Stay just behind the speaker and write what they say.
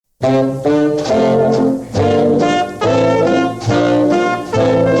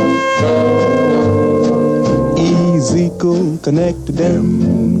connected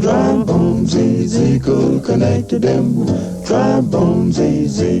them. Dry bones, Ezekiel connected them. Dry bones,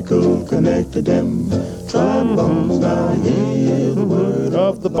 Ezekiel connected them. Dry bones, now hear the word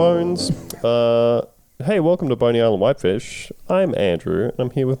of the bones. Hey, welcome to Boney Island Whitefish. I'm Andrew, and I'm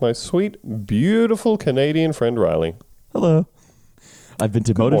here with my sweet, beautiful Canadian friend Riley. Hello. I've been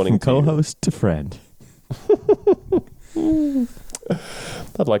demoted from co-host to friend.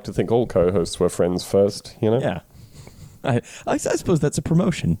 I'd like to think all co-hosts were friends first, you know? Yeah. I suppose that's a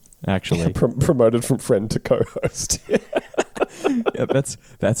promotion, actually. Promoted from friend to co-host. Yeah,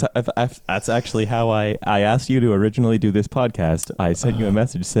 that's actually how I asked you to originally do this podcast. I sent you a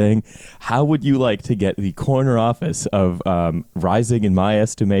message saying, how would you like to get the corner office of rising in my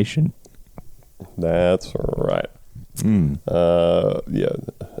estimation? That's right. Yeah,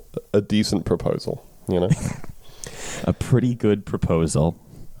 a decent proposal, you know? A pretty good proposal.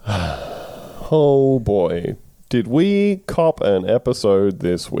 Oh boy. Did we cop an episode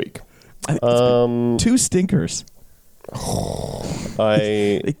this week? Two stinkers.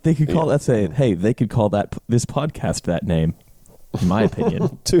 They could call that they could call that this podcast that name, in my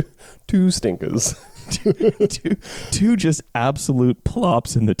opinion. two stinkers. two just absolute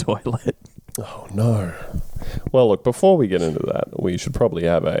plops in the toilet. Oh no. Well, look, before we get into that, we should probably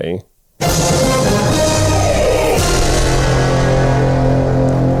have a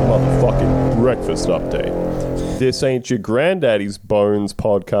motherfucking breakfast update. This ain't your granddaddy's bones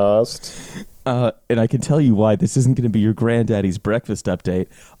podcast. And I can tell you why this isn't going to be your granddaddy's breakfast update.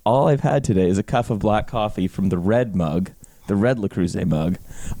 All I've had today is a cup of black coffee from the red mug, the red Le Creuset mug,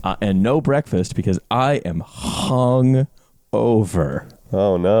 and no breakfast because I am hung over.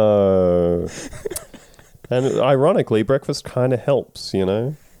 Oh, no. And ironically, breakfast kind of helps, you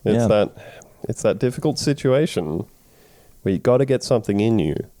know? It's that difficult situation where you got to get something in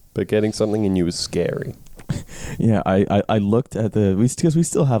you, but getting something in you is scary. Yeah, I looked at because we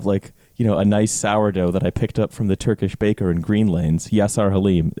still have a nice sourdough that I picked up from the Turkish baker in Green Lanes. Yasar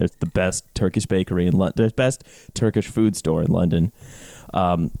Halim. It's the best Turkish bakery in London. The best Turkish food store in London.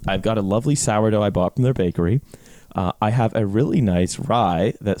 I've got a lovely sourdough I bought from their bakery. I have a really nice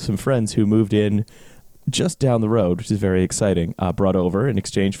rye that some friends who moved in just down the road, which is very exciting, brought over in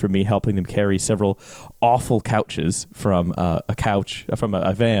exchange for me helping them carry several awful couches from a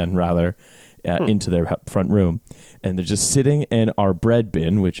van, rather, into their front room. And they're just sitting in our bread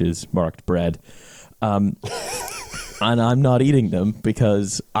bin, which is marked bread. And I'm not eating them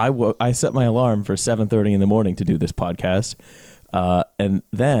because I set my alarm for 7:30 in the morning to do this podcast. And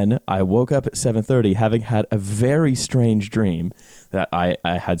then I woke up at 7:30 having had a very strange dream that I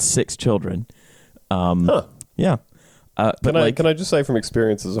had 6 children. Yeah. Can I just say from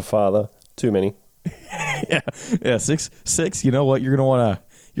experience as a father, too many. Yeah. Six. You know what? You're gonna want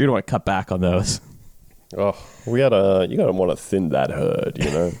to cut back on those. Oh, you gotta want to thin that herd,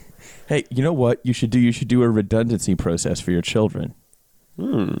 you know. Hey, you know what you should do? You should do a redundancy process for your children.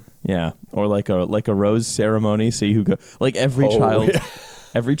 Yeah, or like a rose ceremony. See who go. Like every child. Yeah.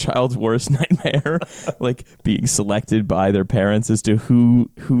 Every child's worst nightmare, like being selected by their parents as to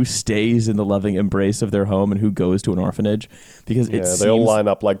who stays in the loving embrace of their home and who goes to an orphanage, because they all line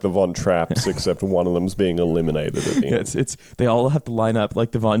up like the Von Trapps, except one of them's being eliminated at the end. It's they all have to line up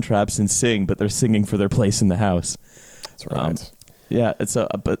like the Von Trapps and sing, but they're singing for their place in the house. That's right. Yeah, so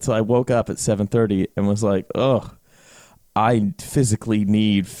I woke up at 7:30 and was like, oh, I physically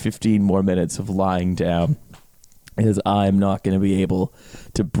need 15 more minutes of lying down, because I'm not going to be able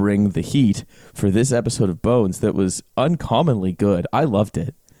to bring the heat for this episode of Bones that was uncommonly good. I loved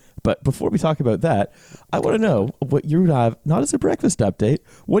it. But before we talk about that, I want to know what you have, not as a breakfast update,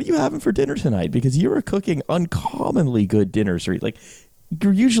 what are you having for dinner tonight? Because you are cooking uncommonly good dinners. Like,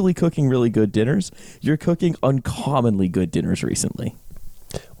 you're usually cooking really good dinners. You're cooking uncommonly good dinners recently.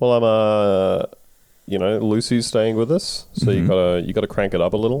 Well, I'm Lucy's staying with us, so you gotta crank it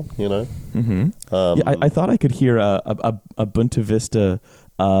up a little, you know. I thought I could hear a Bunta Vista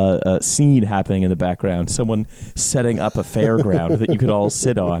scene happening in the background. Someone setting up a fairground that you could all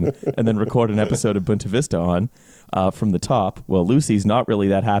sit on, and then record an episode of Bunta Vista on from the top. Well, Lucy's not really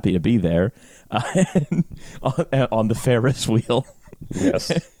that happy to be there on the Ferris wheel.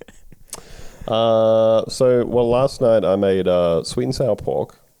 Yes. Last night I made sweet and sour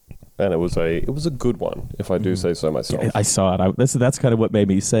pork. And it was a good one, if I do say so myself. I saw it. That's kind of what made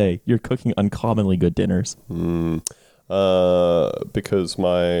me say you're cooking uncommonly good dinners. Because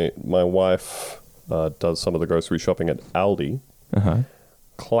my wife does some of the grocery shopping at Aldi,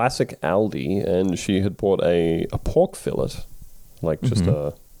 classic Aldi, and she had bought a pork fillet, like just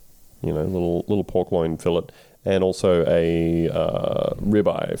a little pork loin fillet, and also a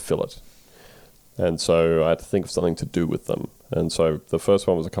ribeye fillet. And so I had to think of something to do with them. And so the first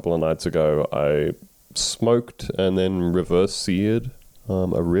one was a couple of nights ago. I smoked and then reverse seared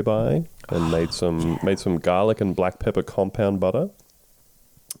a ribeye and made some garlic and black pepper compound butter.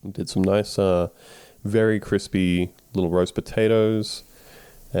 Did some nice, very crispy little roast potatoes,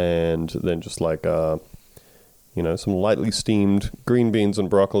 and then just like some lightly steamed green beans and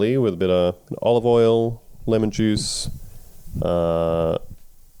broccoli with a bit of olive oil, lemon juice,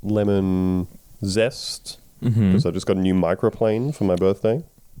 lemon zest, because I just got a new microplane for my birthday.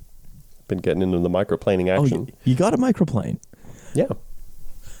 Been getting into the microplaning action. Oh, you got a microplane? Yeah.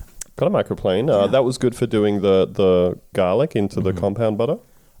 Got a microplane. That was good for doing the garlic into the compound butter.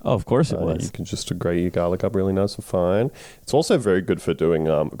 Oh, of course it was. You can just grate your garlic up really nice and fine. It's also very good for doing,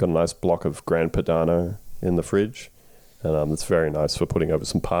 got a nice block of Gran Padano in the fridge. And it's very nice for putting over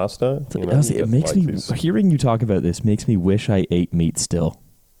some pasta. It makes me, hearing you talk about this makes me wish I ate meat still.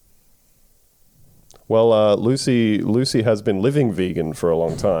 Well, Lucy has been living vegan for a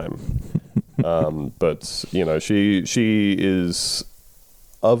long time. But, she is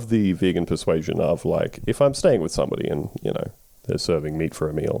of the vegan persuasion of, like, if I'm staying with somebody and, they're serving meat for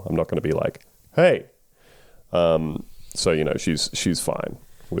a meal, I'm not going to be like, hey. So, she's fine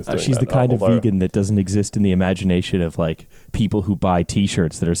with doing she's that. the kind of vegan that doesn't exist in the imagination of, like, people who buy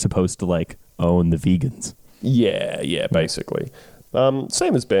T-shirts that are supposed to, like, own the vegans. Yeah, basically.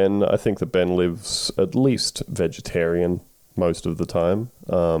 Same as Ben. I think that Ben lives at least vegetarian most of the time.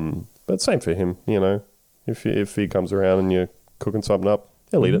 But same for him, If he comes around and you're cooking something up,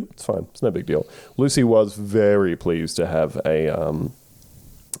 he'll eat it. It's fine. It's no big deal. Lucy was very pleased to have I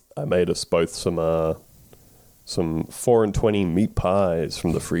made us both some 4 and 20 meat pies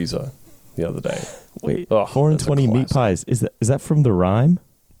from the freezer the other day. Wait, 4 and 20 meat pies. Is that from the rhyme?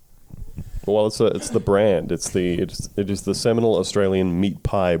 Well, it's the brand. It is the seminal Australian meat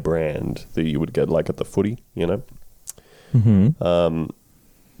pie brand that you would get like at the footy,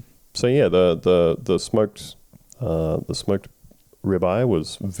 So yeah, the smoked ribeye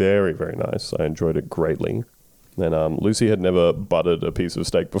was very, very nice. I enjoyed it greatly. And Lucy had never buttered a piece of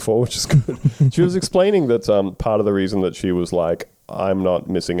steak before, which is good. She was explaining that part of the reason that she was like, I'm not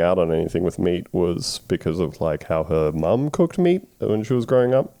missing out on anything with meat was because of like how her mum cooked meat when she was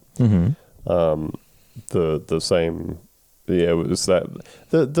growing up. The same, it was that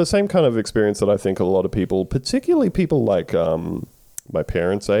the same kind of experience that I think a lot of people, particularly people like my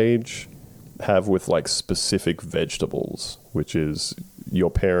parents' age, have with like specific vegetables, which is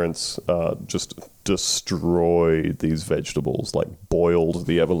your parents just destroyed these vegetables, like boiled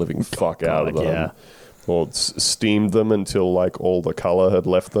the ever living fuck out of them, or steamed them until like all the color had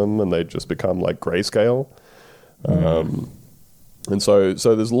left them and they'd just become like grayscale. And so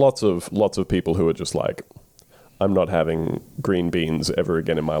there's lots of people who are just like, I'm not having green beans ever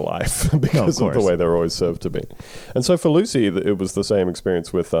again in my life because of the way they're always served to me. And so for Lucy, it was the same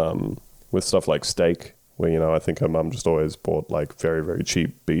experience with stuff like steak, where, I think her mum just always bought like very, very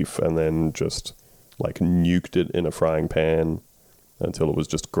cheap beef and then just like nuked it in a frying pan until it was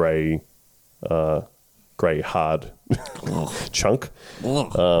just gray hard chunk.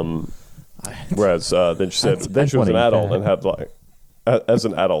 Whereas then she said, she was an adult and had like, as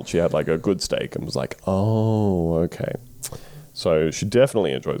an adult, she had like a good steak and was like, oh, okay. So she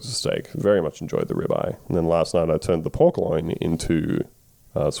definitely enjoys the steak, very much enjoyed the ribeye. And then last night I turned the pork loin into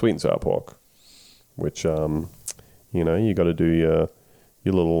sweet and sour pork, which, you got to do your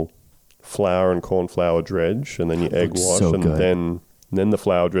little flour and corn flour dredge and then your egg wash and then the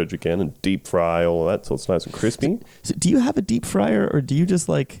flour dredge again and deep fry all of that so it's nice and crispy. So do you have a deep fryer or do you just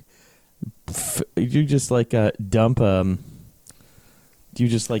like dump one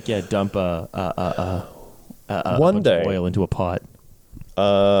day oil into a pot?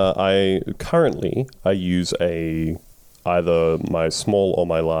 I use either my small or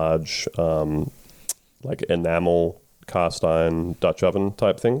my large like enamel cast iron Dutch oven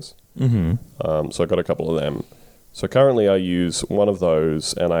type things. So I got a couple of them. So currently I use one of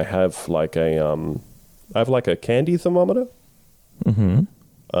those, and I have like a candy thermometer,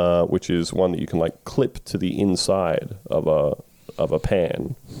 which is one that you can like clip to the inside of a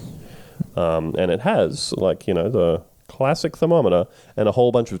pan, and it has like the classic thermometer and a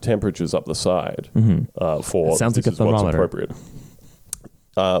whole bunch of temperatures up the side for sounds like a thermometer. What's appropriate.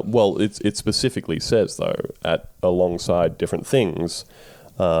 Well, it specifically says though alongside different things.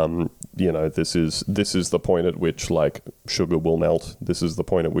 This is the point at which like sugar will melt. This is the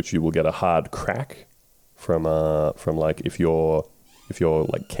point at which you will get a hard crack from like if you're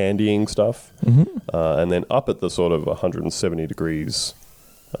like candying stuff, and then up at the sort of 170 degrees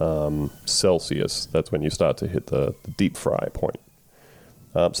Celsius, that's when you start to hit the deep fry point.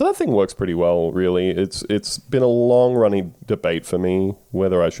 So that thing works pretty well, really. It's been a long-running debate for me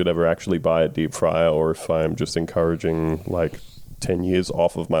whether I should ever actually buy a deep fryer or if I'm just encouraging, like, 10 years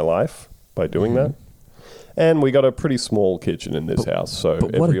off of my life by doing that. And we got a pretty small kitchen in this house, so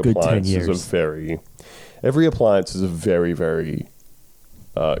every appliance is a very, very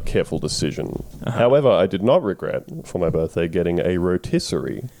careful decision. However, I did not regret, for my birthday, getting a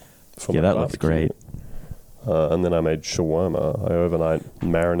rotisserie for my that barbecue. looks great. And then I made shawarma. I overnight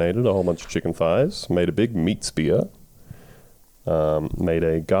marinated a whole bunch of chicken thighs, made a big meat spear, made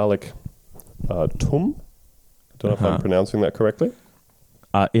a garlic tum. I don't know if I'm pronouncing that correctly.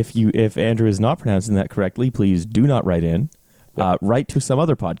 If Andrew is not pronouncing that correctly, please do not write in. Write to some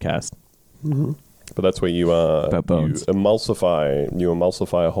other podcast. Mm-hmm. But that's where you emulsify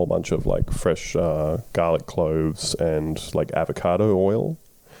a whole bunch of like fresh garlic cloves and like avocado oil.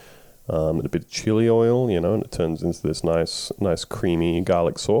 And a bit of chili oil, and it turns into this nice creamy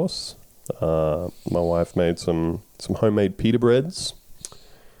garlic sauce. My wife made some homemade pita breads,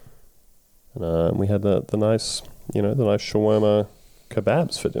 and we had the nice shawarma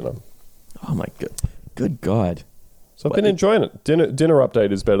kebabs for dinner. Oh my good God! So I've been enjoying it. Dinner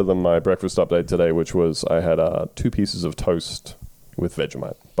update is better than my breakfast update today, which was I had 2 pieces of toast with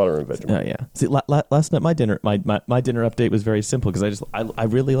Vegemite, butter and Vegemite. Oh yeah. See, last night my dinner update was very simple because I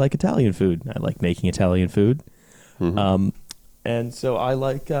really like Italian food. I like making Italian food, and so I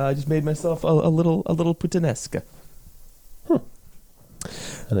just made myself a little puttanesca.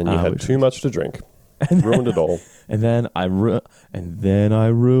 And then you had too much to drink, ruined it all. And then I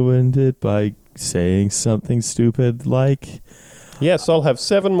ruined it by saying something stupid like, "Yes, I'll have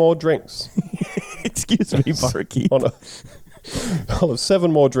 7 more drinks." Excuse me, Barkeep. I'll have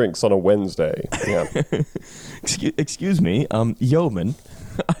 7 more drinks on a Wednesday. Yeah. Excuse me, yeoman.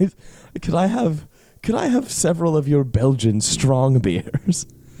 Could I have several of your Belgian strong beers?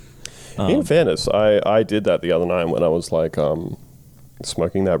 In fairness, I did that the other night when I was like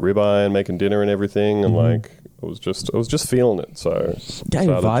smoking that ribeye and making dinner and everything, and like I was just feeling it. So yeah,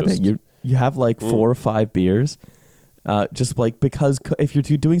 you're vibing. You have like 4 or 5 beers, just like because if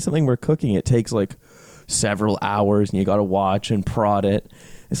you're doing something where cooking, it takes like several hours and you got to watch and prod it.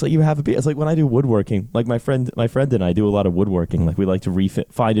 It's like you have a beer. It's like when I do woodworking, like my friend and I do a lot of woodworking. Like we like to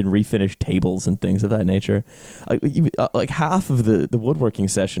find and refinish tables and things of that nature. Like half of the woodworking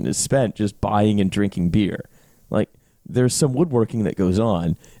session is spent just buying and drinking beer. Like there's some woodworking that goes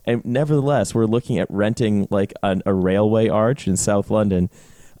on, and nevertheless we're looking at renting like a railway arch in South London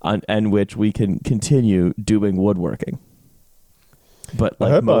and which we can continue doing woodworking, but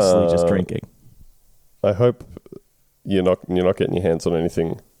like mostly just drinking. I hope you're not getting your hands on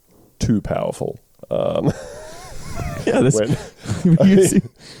anything too powerful. Yeah,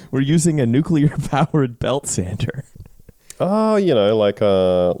 we're using a nuclear powered belt sander. Oh, I've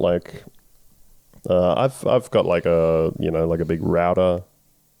got like a big router.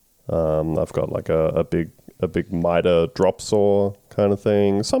 I've got like a big miter drop saw kind of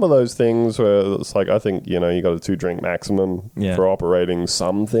thing. Some of those things where it's like I think you got a 2-drink maximum for operating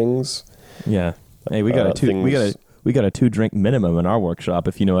some things. Yeah. Hey, we got a 2-drink minimum in our workshop,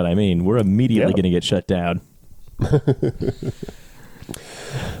 if you know what I mean. We're immediately going to get shut down.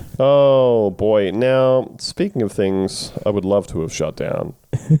 Oh boy! Now, speaking of things, I would love to have shut down.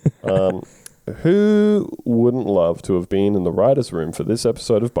 Who wouldn't love to have been in the writers' room for this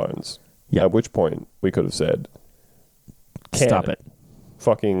episode of Bones? Yep. At which point we could have said, "Stop it!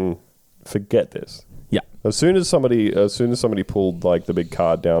 Fucking forget this." Yeah. As soon as somebody pulled like the big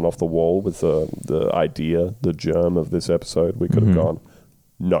card down off the wall with the idea, the germ of this episode, we could have gone,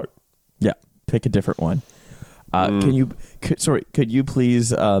 no. Yeah. Pick a different one. Could you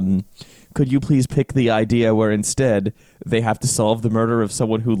please pick the idea where instead they have to solve the murder of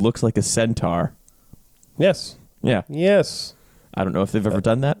someone who looks like a centaur? Yes. Yeah. Yes. I don't know if they've ever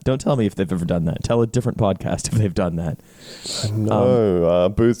done that. Don't tell me if they've ever done that. Tell a different podcast if they've done that. No.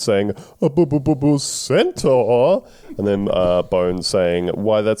 Booth saying, centaur. And then Bones saying,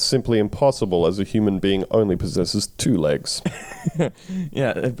 why, that's simply impossible as a human being only possesses 2 legs.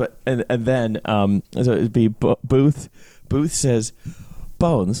 Yeah, but and then so it'd be Booth says,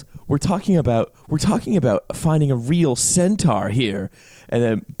 Bones, we're talking about finding a real centaur here. And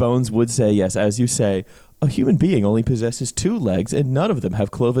then Bones would say, yes, as you say, a human being only possesses 2 legs and none of them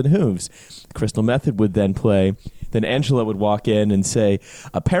have cloven hooves. Crystal Method would then play. Then Angela would walk in and say,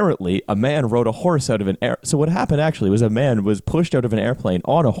 apparently a man rode a horse out of an air. So what happened actually was a man was pushed out of an airplane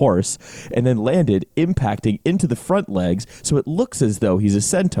on a horse and then landed, impacting into the front legs. So it looks as though he's a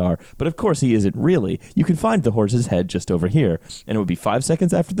centaur, but of course he isn't really. You can find the horse's head just over here. And it would be 5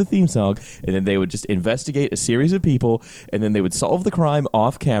 seconds after the theme song. And then they would just investigate a series of people. And then they would solve the crime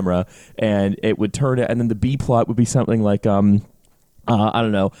off camera. And it would turn it. And then the B plot would be something like, I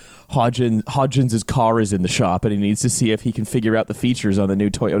don't know, Hodgins' car is in the shop and he needs to see if he can figure out the features on the new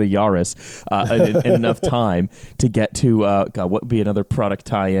Toyota Yaris in enough time to get to, God, what would be another product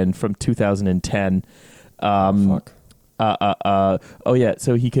tie-in from 2010? Oh, yeah,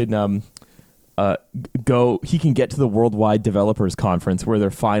 so he could he can get to the Worldwide Developers Conference where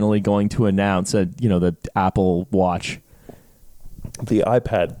they're finally going to announce, the Apple Watch. The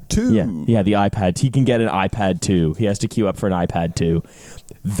iPad 2. Yeah, the iPad. He can get an iPad 2. He has to queue up for an iPad 2.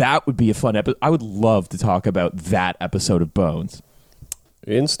 That would be a fun episode. I would love to talk about that episode of Bones.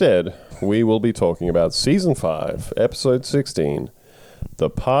 Instead, we will be talking about Season 5, Episode 16, The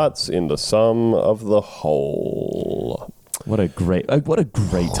Parts in the Sum of the Whole. What a great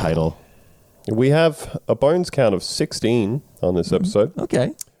title. We have a Bones count of 16 on this episode.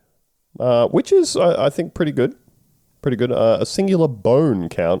 Okay. Which is, I think, pretty good. Pretty good. A singular bone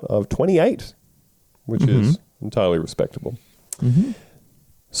count of 28, which is entirely respectable. Mm-hmm.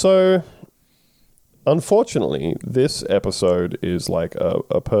 So, unfortunately, this episode is like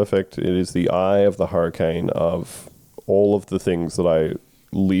a perfect, it is the eye of the hurricane of all of the things that I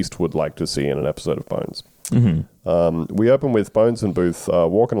least would like to see in an episode of Bones. Mm-hmm. We open with Bones and Booth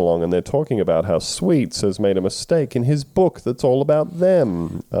walking along, and they're talking about how Sweets has made a mistake in his book that's all about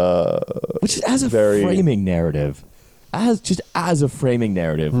them. Which is as a framing narrative. As a framing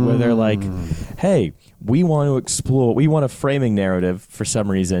narrative, where they're like, hey, we want a framing narrative for some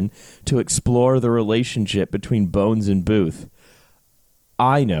reason to explore the relationship between Bones and Booth.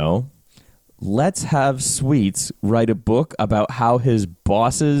 I know. Let's have Sweets write a book about how his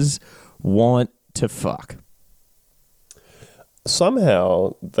bosses want to fuck.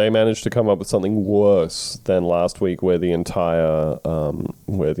 Somehow they managed to come up with something worse than last week, where the entire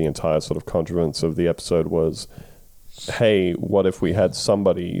sort of contrivance of the episode was, hey, what if we had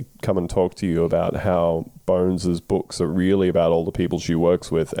somebody come and talk to you about how Bones' books are really about all the people she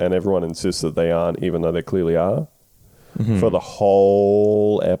works with, and everyone insists that they aren't, even though they clearly are, for the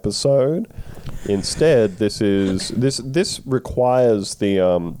whole episode. Instead, this requires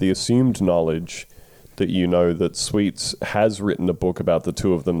the assumed knowledge that you know that Sweets has written a book about the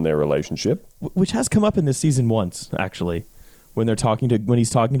two of them and their relationship, which has come up in this season once, actually, when he's talking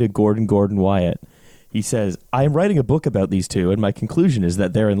to Gordon Wyatt. He says, I'm writing a book about these two, and my conclusion is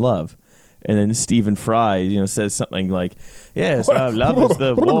that they're in love. And then Stephen Fry, says something like, yes, love is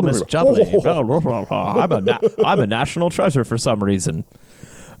the warmest jubbly. I'm a national treasure for some reason.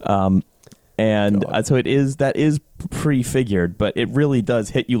 So that is prefigured, but it really does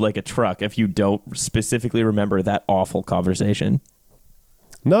hit you like a truck if you don't specifically remember that awful conversation.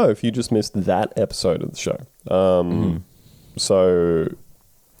 No, if you just missed that episode of the show. So...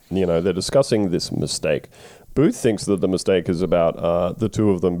 they're discussing this mistake. Booth thinks that the mistake is about the two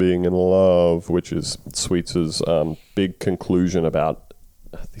of them being in love, which is Sweets' big conclusion about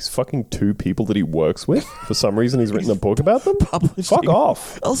these fucking two people that he works with. For some reason, he's written a book about them. Fuck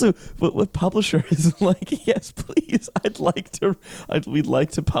off. Also, what publisher is like, yes, please, we'd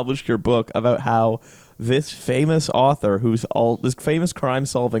like to publish your book about how this famous author, this famous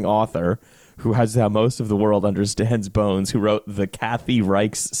crime-solving author, who has how most of the world understands Bones, who wrote the Kathy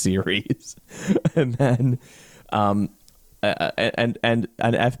Reichs series, and then and an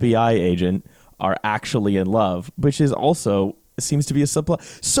FBI agent are actually in love, which is also seems to be a subplot.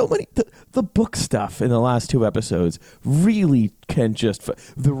 So many the book stuff in the last 2 episodes really can just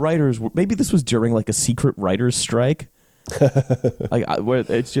the writers. Maybe this was during like a secret writers' strike. Where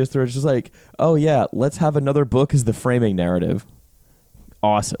they're just like, oh yeah, let's have another book as the framing narrative.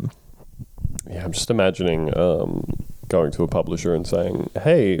 Awesome. Yeah, I'm just imagining going to a publisher and saying,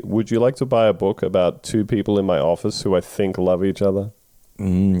 hey, would you like to buy a book about 2 people in my office who I think love each other?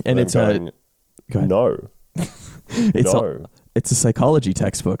 And it's going, no. It's a psychology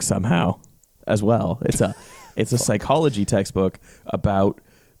textbook somehow as well. It's a psychology textbook about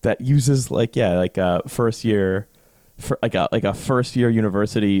that uses a first year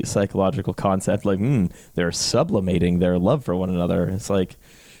university psychological concept, they're sublimating their love for one another. It's like,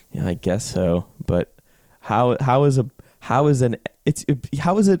 yeah, I guess so. But how is an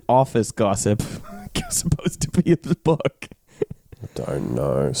office gossip supposed to be a book? Don't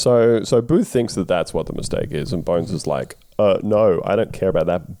know. So Booth thinks that that's what the mistake is, and Bones is like, no, I don't care about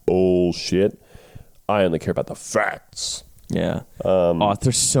that bullshit. I only care about the facts. Yeah.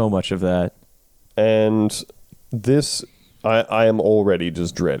 There's so much of that. And this, I am already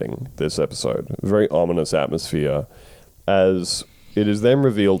just dreading this episode. Very ominous atmosphere, as it is then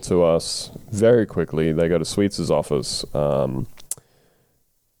revealed to us very quickly. They go to Sweets' office.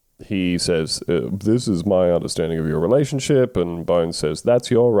 He says, this is my understanding of your relationship. And Bones says, that's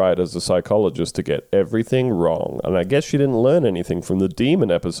your right as a psychologist to get everything wrong. And I guess she didn't learn anything from the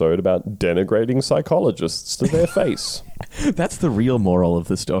demon episode about denigrating psychologists to their face. That's the real moral of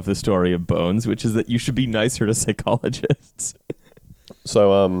the story of Bones, which is that you should be nicer to psychologists.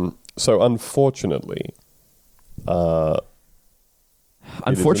 So unfortunately...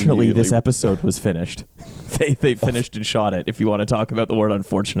 Unfortunately, this episode was finished. They finished and shot it, if you want to talk about the word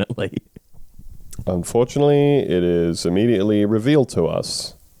unfortunately. Unfortunately, it is immediately revealed to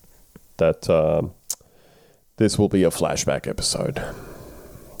us that this will be a flashback episode.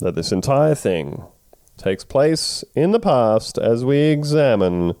 That this entire thing takes place in the past as we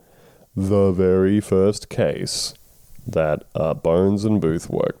examine the very first case that Bones and Booth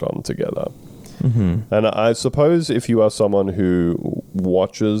worked on together. Mm-hmm. And I suppose if you are someone who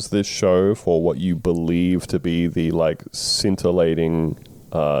watches this show for what you believe to be the like scintillating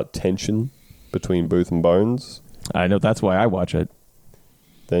tension between Booth and Bones, I know that's why I watch it.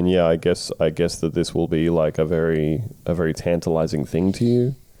 Then yeah, I guess that this will be like a very tantalizing thing to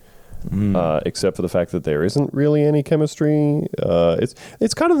you. Except for the fact that there isn't really any chemistry.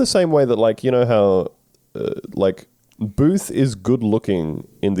 It's kind of the same way that, like, you know how like Booth is good looking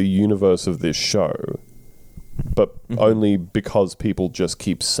in the universe of this show, but only because people just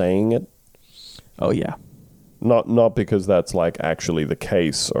keep saying it. Oh yeah. Not because that's like actually the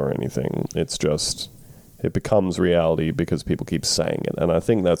case or anything. It's just it becomes reality because people keep saying it. And I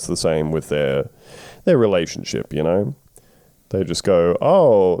think that's the same with their relationship, you know? They just go,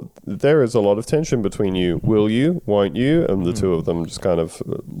 oh, there is a lot of tension between you. Will you? Won't you? And the two of them just kind of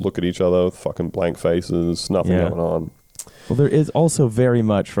look at each other with fucking blank faces, nothing going on. Well, there is also very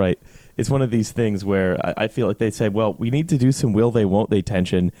much, right? It's one of these things where I feel like they say, well, we need to do some will they, won't they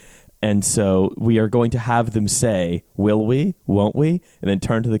tension. And so we are going to have them say, will we, won't we? And then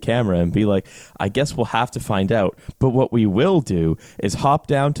turn to the camera and be like, I guess we'll have to find out. But what we will do is hop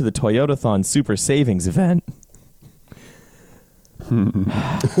down to the Toyotathon Super Savings event.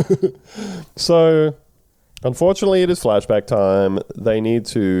 So, unfortunately, it is flashback time. They need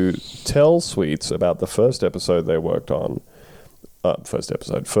to tell Sweets about the first episode they worked on.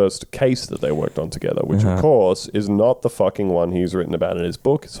 First case that they worked on together, which, of course, is not the fucking one he's written about in his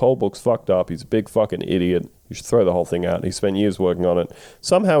book. His whole book's fucked up. He's a big fucking idiot. You should throw the whole thing out. He spent years working on it.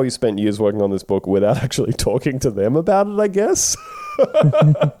 Somehow he spent years working on this book without actually talking to them about it, I guess.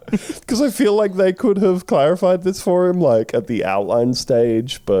 Because I feel like they could have clarified this for him, like, at the outline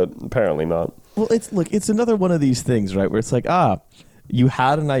stage, but apparently not. Well, it's another one of these things, right, where it's like, you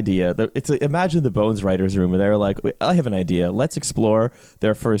had an idea. Imagine the Bones writers' room where they're like, I have an idea. Let's explore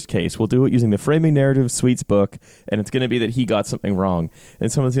their first case. We'll do it using the framing narrative of Sweet's book, and it's going to be that he got something wrong.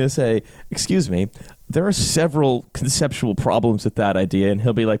 And someone's going to say, excuse me, there are several conceptual problems with that idea. And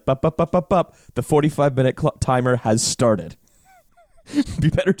he'll be like, bup. The 45-minute timer has started.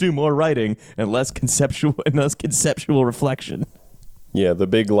 You better do more writing and less conceptual reflection. Yeah, the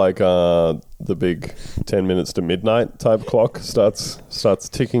big 10 minutes to midnight type clock starts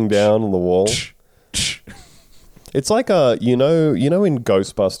ticking down on the wall. It's like you know in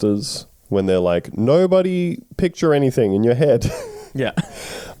Ghostbusters when they're like, nobody picture anything in your head. Yeah.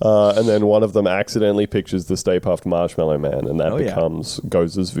 And then one of them accidentally pictures the Stay Puft Marshmallow Man, and that becomes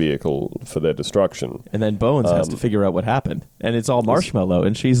Goza's vehicle for their destruction. And then Bones has to figure out what happened. And it's all marshmallow.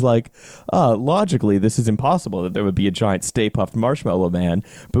 And she's like, logically, this is impossible that there would be a giant Stay Puft Marshmallow Man.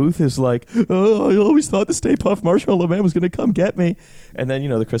 Booth is like, I always thought the Stay Puft Marshmallow Man was going to come get me. And then,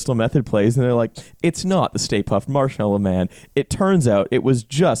 the Crystal Method plays, and they're like, it's not the Stay Puft Marshmallow Man. It turns out it was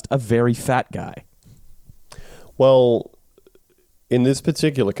just a very fat guy. Well, in this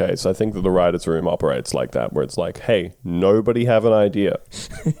particular case, I think that the writer's room operates like that, where it's like, hey, nobody have an idea.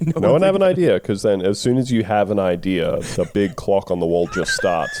 No one have an idea, because then as soon as you have an idea, the big clock on the wall just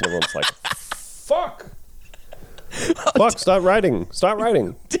starts, and everyone's like, fuck! Fuck, start writing.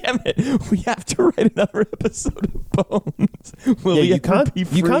 Damn it, we have to write another episode of Bones. You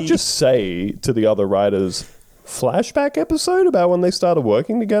can't just say to the other writers, flashback episode about when they started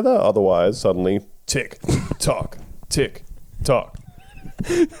working together, otherwise suddenly, tick, tock, tick, tock.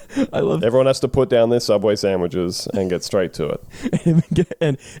 I love Everyone has to put down their Subway sandwiches and get straight to it.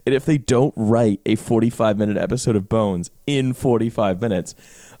 and if they don't write a 45-minute episode of Bones in 45 minutes,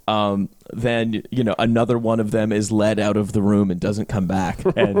 then another one of them is led out of the room and doesn't come back,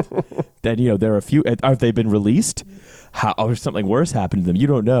 and then there are a few. Have they been released? How, or something worse happened to them? You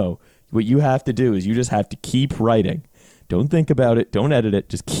don't know. What you have to do is you just have to keep writing. Don't think about it. Don't edit it.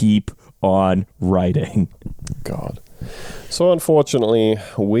 Just keep on writing. God. So unfortunately,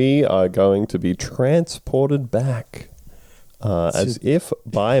 we are going to be transported back, as if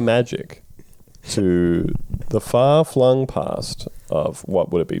by magic, to the far-flung past of,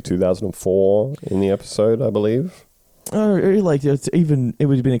 what would it be, 2004 in the episode, I believe? Or like it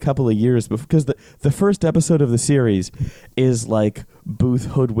would have been a couple of years before, because the first episode of the series is like Booth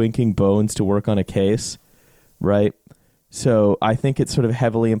hoodwinking Bones to work on a case, right? So I think it's sort of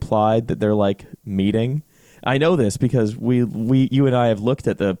heavily implied that they're like meeting. I know this because you and I have looked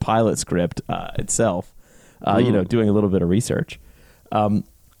at the pilot script itself, doing a little bit of research,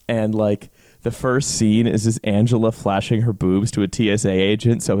 and like the first scene is just Angela flashing her boobs to a TSA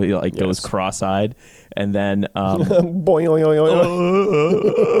agent, so he goes cross-eyed, and then Boing, oing,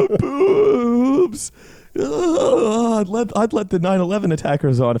 oing, oing. boobs. I'd let the 9/11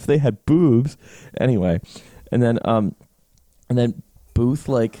 attackers on if they had boobs. Anyway, and then Booth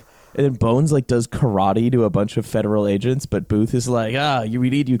and then Bones does karate to a bunch of federal agents, but Booth is like, we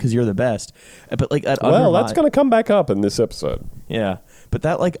need you because you're the best. But that's going to come back up in this episode. Yeah, but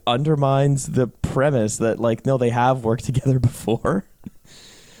that undermines the premise that no, they have worked together before,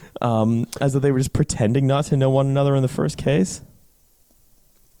 as though they were just pretending not to know one another in the first case.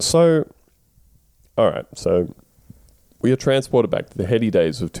 So, all right, so we are transported back to the heady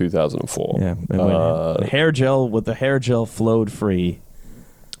days of 2004. Yeah, and the hair gel flowed free.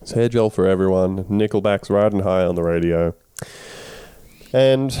 It's hair gel for everyone. Nickelback's riding high on the radio.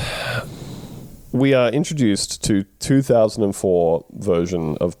 And we are introduced to 2004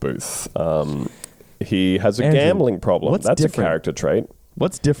 version of Booth. He has a gambling problem. That's different? A character trait.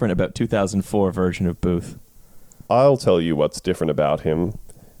 What's different about 2004 version of Booth? I'll tell you what's different about him.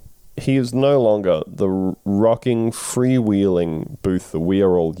 He is no longer the rocking, freewheeling Booth that we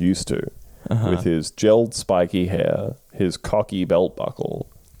are all used to, with his gelled spiky hair, his cocky belt buckle,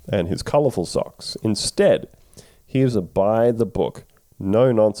 and his colorful socks. Instead, he is a by-the-book,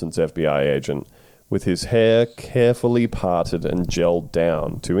 no-nonsense FBI agent with his hair carefully parted and gelled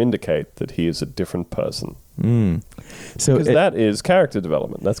down to indicate that he is a different person. So because that is character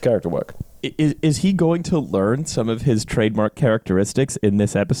development. That's character work. Is he going to learn some of his trademark characteristics in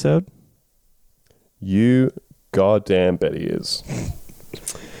this episode? You goddamn bet he is.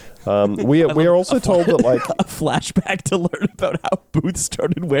 We are also told that a flashback to learn about how Booth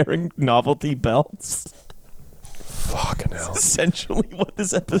started wearing novelty belts. Fucking hell. That's essentially what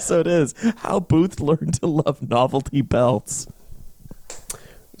this episode is. How Booth learned to love novelty belts.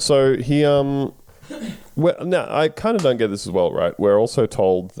 So he now I kind of don't get this as well, right? We're also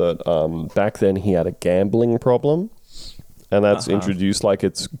told that back then he had a gambling problem, and that's introduced like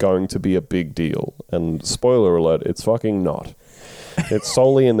it's going to be a big deal. And spoiler alert, it's fucking not. It's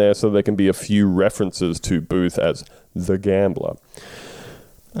solely in there so there can be a few references to Booth as the gambler.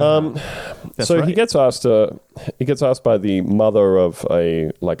 So right. He gets asked by the mother of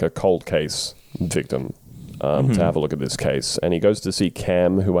a cold case victim to have a look at this case, and he goes to see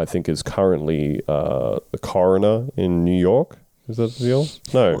Cam, who I think is currently a coroner in New York. Is that the deal?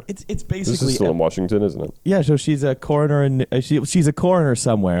 No, well, it's basically this is still in Washington, isn't it? Yeah, so she's a coroner, and she's a coroner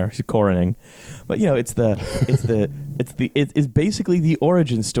somewhere. She's coroning, but it's basically the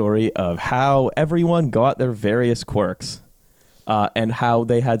origin story of how everyone got their various quirks, and how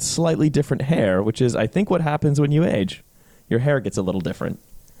they had slightly different hair, which is I think what happens when you age. Your hair gets a little different.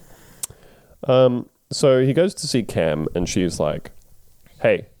 So he goes to see Cam, and she's like,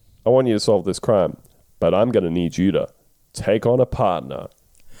 "Hey, I want you to solve this crime, but I'm going to need you to take on a partner."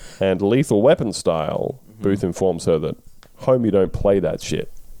 And Lethal Weapon style, Booth informs her that, "Home, you don't play that shit.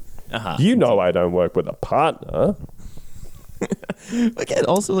 You know I don't work with a partner." Again,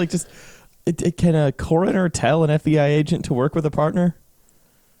 also can a coroner tell an FBI agent to work with a partner?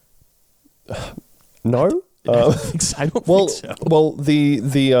 No. I don't think so. Well,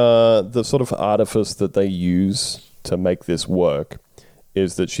 the sort of artifice that they use to make this work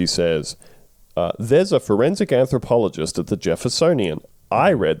is that she says, "There's a forensic anthropologist at the Jeffersonian.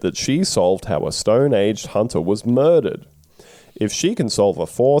 I read that she solved how a stone-aged hunter was murdered. If she can solve a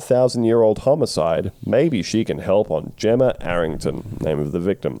 4,000-year-old homicide, maybe she can help on Gemma Arrington," name of the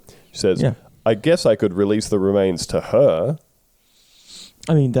victim. She says, "I guess I could release the remains to her."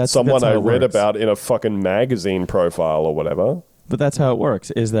 I mean, that's someone I read about in a fucking magazine profile or whatever. But that's how it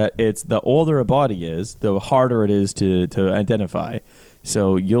works, is that it's the older a body is, the harder it is to identify.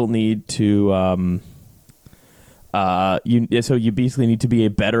 So you'll need to you basically need to be a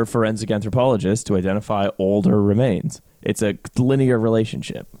better forensic anthropologist to identify older remains. It's a linear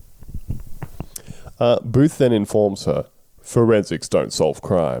relationship. Booth then informs her, forensics don't solve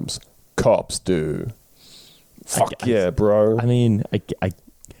crimes. Cops do. Fuck yeah, bro. I mean,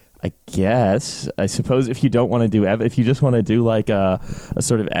 I guess. I suppose if you don't want to do... If you just want to do like a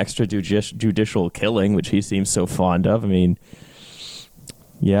sort of extrajudicial killing, which he seems so fond of, I mean,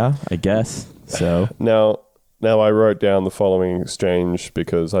 yeah, I guess. So Now I wrote down the following exchange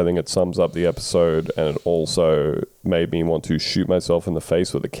because I think it sums up the episode, and it also made me want to shoot myself in the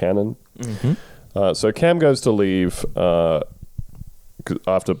face with a cannon. Mm-hmm. So Cam goes to leave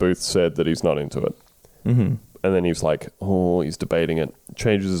after Booth said that he's not into it. Mm-hmm. And then he's like, oh, he's debating it,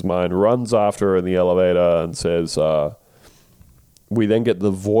 changes his mind, runs after her in the elevator and says, we then get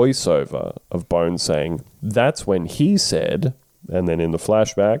the voiceover of Bones saying, that's when he said, and then in the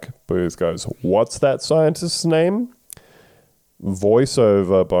flashback, Booth goes, what's that scientist's name?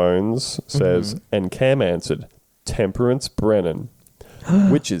 Voiceover Bones says, and Cam answered, Temperance Brennan,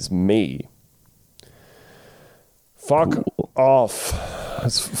 which is me. Fuck off.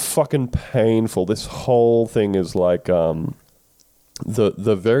 It's fucking painful. This whole thing is like the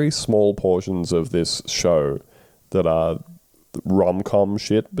very small portions of this show that are rom-com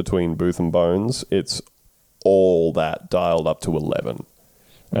shit between Booth and Bones. It's all that dialed up to 11,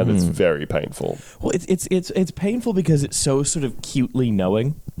 and it's very painful. Well, it's painful because it's so sort of cutely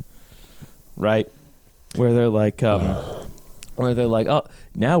knowing, right? Where they're like, oh,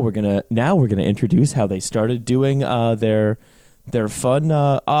 now we're gonna introduce how they started doing their fun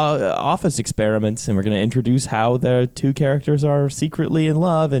office experiments, and we're going to introduce how the two characters are secretly in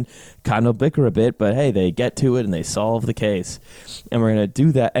love and kind of bicker a bit, but hey, they get to it and they solve the case. And we're going to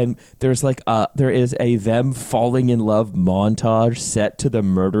do that. And there's there is a them falling in love montage set to the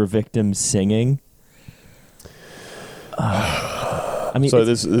murder victim singing. I mean, so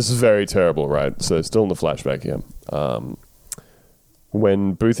this is very terrible, right? So still in the flashback here.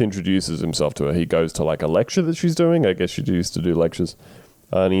 When Booth introduces himself to her, he goes to like a lecture that she's doing. I guess she used to do lectures.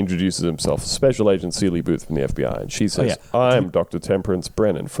 And he introduces himself, Special Agent Seeley Booth from the FBI. And she says, I'm Dr. Temperance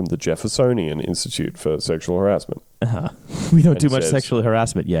Brennan from the Jeffersonian Institute for Sexual Harassment. We don't do much sexual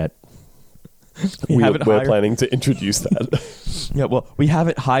harassment yet. We're planning to introduce that. Yeah, well, we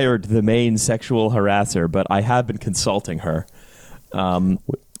haven't hired the main sexual harasser, but I have been consulting her.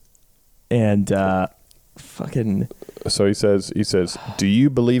 Fucking... So he says, do you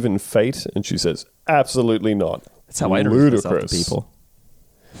believe in fate? And she says, absolutely not. That's how I introduce myself to people.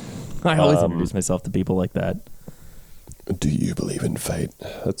 I always introduce myself to people like that. Do you believe in fate?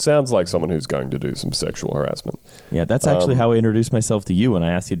 That sounds like someone who's going to do some sexual harassment. Yeah, that's actually how I introduced myself to you when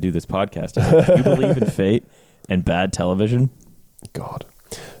I asked you to do this podcast. I said, do you believe in fate and bad television? God.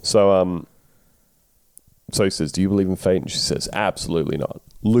 So he says, do you believe in fate? And she says, absolutely not.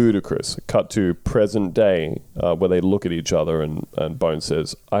 Ludicrous. Cut to present day where they look at each other and Bones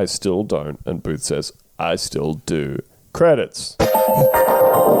says, I still don't. And Booth says, I still do. Credits.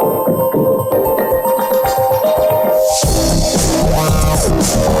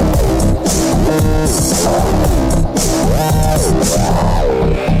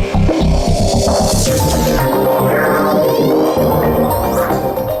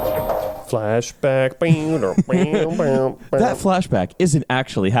 Flashback. That flashback isn't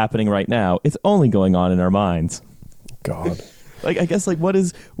actually happening right now. It's only going on in our minds. God. Like, I guess, like, what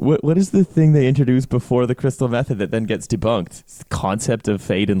is the thing they introduced before the crystal method that then gets debunked? It's the concept of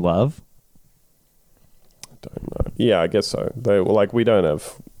fate and love? I don't know. Yeah, I guess so. We don't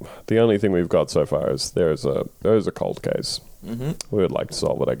have... The only thing we've got so far is there's a cold case. Mm-hmm. We would like to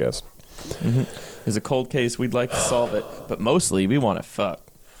solve it, I guess. Mm-hmm. There's a cold case. We'd like to solve it. But mostly, we want to fuck.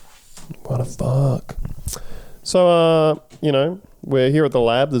 What a fuck. So, we're here at the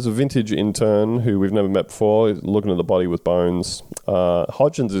lab. There's a vintage intern who we've never met before. He's looking at the body with Bones.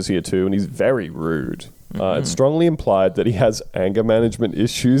 Hodgins is here too, and he's very rude. It's strongly implied that he has anger management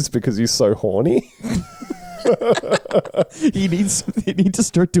issues because he's so horny. He needs to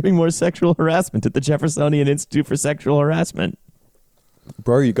start doing more sexual harassment at the Jeffersonian Institute for Sexual Harassment.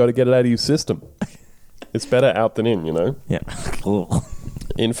 Bro, you got to get it out of your system. It's better out than in, Yeah. Cool.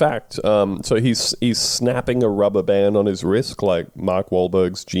 In fact, so he's snapping a rubber band on his wrist like Mark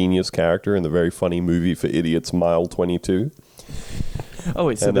Wahlberg's genius character in the very funny movie for idiots, Mile 22. Oh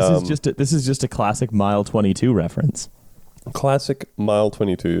wait, so this is just a classic Mile 22 reference. Classic Mile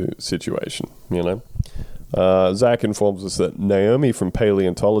 22 situation, Zach informs us that Naomi from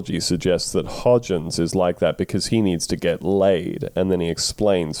paleontology suggests that Hodgins is like that because he needs to get laid, and then he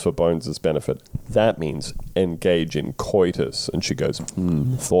explains for Bones' benefit, that means engage in coitus, and she goes,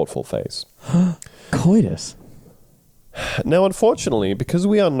 thoughtful face. Coitus? Now, unfortunately, because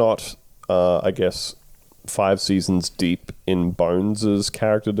we are not, I guess, 5 seasons deep in Bones'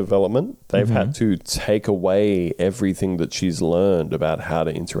 character development, they've had to take away everything that she's learned about how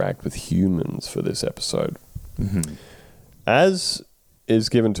to interact with humans for this episode. As is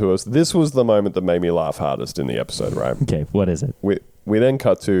given to us, this was the moment that made me laugh hardest in the episode, right? Okay, what is it? We then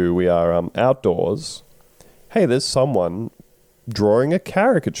cut to, we are outdoors. Hey, there's someone drawing a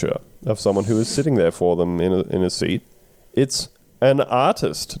caricature of someone who is sitting there for them in a seat. It's an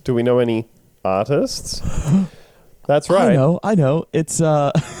artist. Do we know any artists? That's right. I know. It's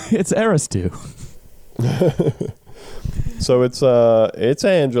Aristu. So it's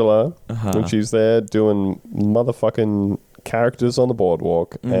Angela, and she's there doing motherfucking characters on the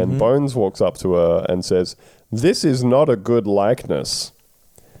boardwalk, and Bones walks up to her and says, "This is not a good likeness."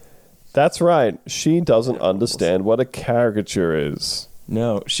 That's right. She doesn't understand what a caricature is.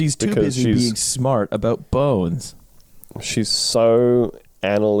 No, she's too busy being smart about Bones. She's so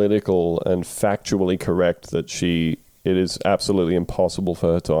analytical and factually correct that it is absolutely impossible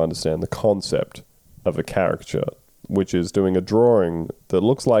for her to understand the concept of a caricature, which is doing a drawing that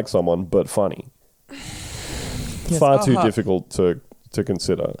looks like someone but funny. Yes, far too difficult to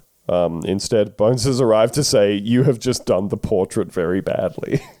consider. Instead, Bones has arrived to say, "You have just done the portrait very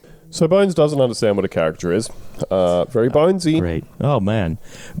badly." So Bones doesn't understand what a caricature is. Very Bonesy. Great. Oh, man.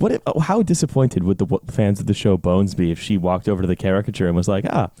 How disappointed would the fans of the show Bones be if she walked over to the caricature and was like,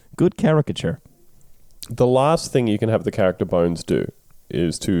 good caricature? The last thing you can have the character Bones do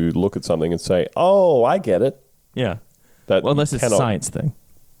is to look at something and say, "Oh, I get it." Yeah. Unless it's a science thing.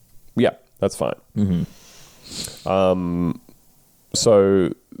 Yeah, that's fine.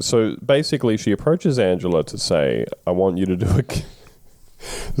 So basically she approaches Angela to say, "I want you to do a..."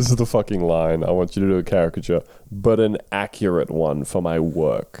 This is the fucking line. "I want you to do a caricature, but an accurate one for my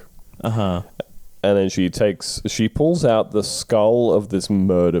work." And then she pulls out the skull of this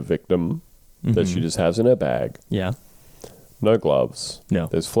murder victim that she just has in her bag. Yeah. No gloves. No.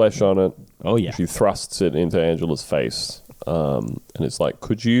 There's flesh on it. Oh, yeah. She thrusts it into Angela's face. And it's like,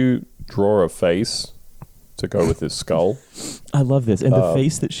 could you draw a face to go with this skull? I love this. And the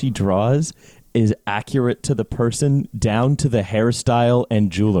face that she draws is accurate to the person down to the hairstyle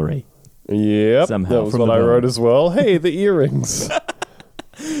and jewelry. Yep. Somehow, that was what I wrote as well. Hey, the earrings.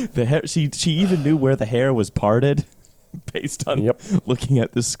 The hair. She even knew where the hair was parted based on looking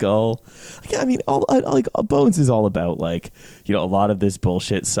at the skull. Yeah, I mean, Bones is all about a lot of this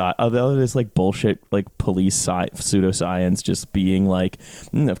bullshit. This bullshit police pseudoscience, just being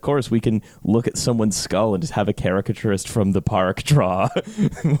of course we can look at someone's skull and just have a caricaturist from the park draw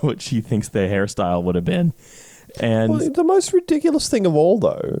what she thinks the hairstyle would have been. And the most ridiculous thing of all,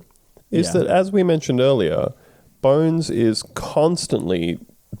 though, is that, as we mentioned earlier, Bones is constantly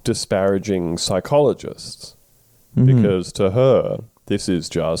disparaging psychologists. Because to her, this is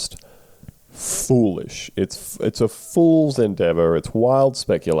just foolish. It's a fool's endeavor. It's wild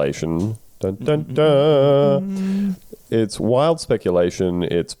speculation. Dun, dun, dun. It's wild speculation.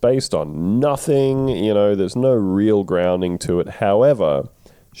 It's based on nothing. There's no real grounding to it. However,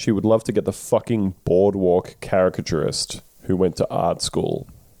 she would love to get the fucking boardwalk caricaturist who went to art school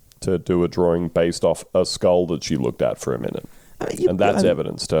to do a drawing based off a skull that she looked at for a minute. And that's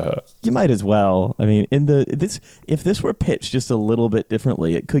evidence to her. You might as well. I mean, if this were pitched just a little bit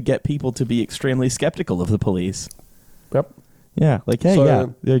differently, it could get people to be extremely skeptical of the police. Yep. Yeah,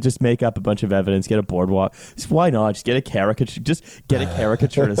 they just make up a bunch of evidence, get a boardwalk. Why not? Just get a caricature. Just get a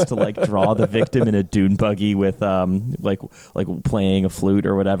caricaturist to draw the victim in a dune buggy with playing a flute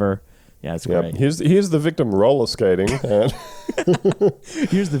or whatever. Yeah, it's great. Here's the victim roller skating. And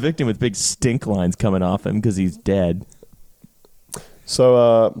here's the victim with big stink lines coming off him because he's dead.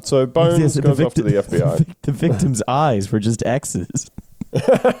 So Bones goes off to the FBI. The victim's eyes were just X's.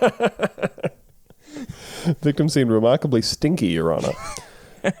 Victim seemed remarkably stinky, Your Honor.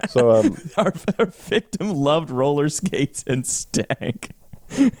 So our victim loved roller skates and stank,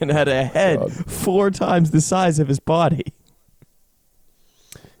 and had a head 4 times the size of his body.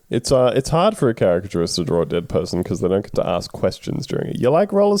 It's hard for a caricaturist to draw a dead person because they don't get to ask questions during it. You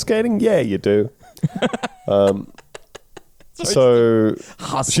like roller skating? Yeah, you do. So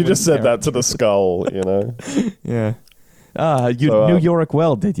she just said that to the skull, Yeah. Knew Yorick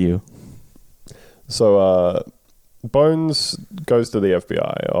well, did you? So Bones goes to the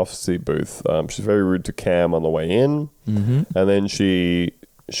FBI office booth. She's very rude to Cam on the way in, and then she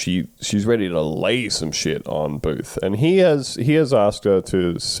she's ready to lay some shit on Booth, and he has asked her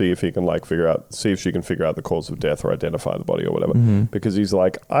to see if he can see if she can figure out the cause of death or identify the body or whatever, because he's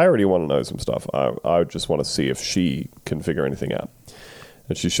like, I already want to know some stuff. I just want to see if she can figure anything out.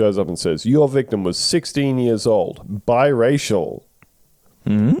 And she shows up and says, your victim was 16 years old, biracial.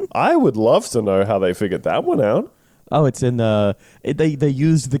 I would love to know how they figured that one out. Oh, it's in they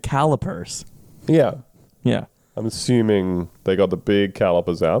used the calipers. Yeah. Yeah. I'm assuming they got the big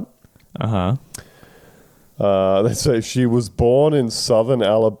calipers out. Uh-huh. They say she was born in southern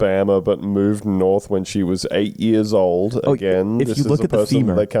Alabama but moved north when she was 8 years old. Again, if this you is look a at the person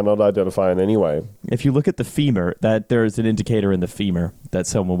femur, they cannot identify in any way. If you look at the femur, that there's an indicator in the femur that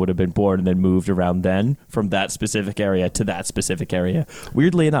someone would have been born and then moved around then from that specific area to that specific area.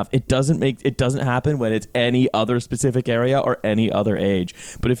 Weirdly enough, it doesn't happen when it's any other specific area or any other age.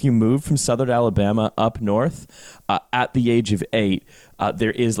 But if you move from southern Alabama up north at the age of 8,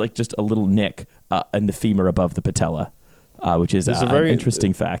 there is like just a little nick in the femur above the patella, which is a very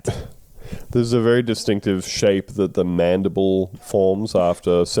interesting fact. There's a very distinctive shape that the mandible forms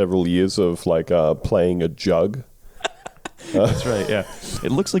after several years of like playing a jug. That's right. Yeah,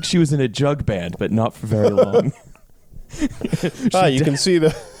 it looks like she was in a jug band, but not for very long. You can see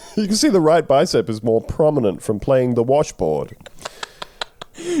the right bicep is more prominent from playing the washboard.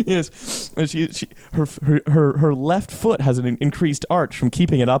 Yes, her left foot has an increased arch from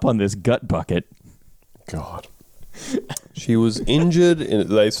keeping it up on this gut bucket. God. She was injured,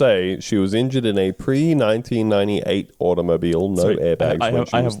 they say she was injured in a pre-1998 automobile, no airbags when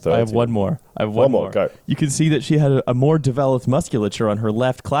she was 13. I have one more. One more. Go. You can see that she had a more developed musculature on her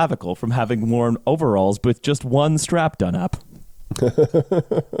left clavicle from having worn overalls with just one strap done up.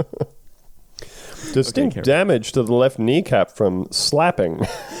 Distinct damage to the left kneecap from slapping.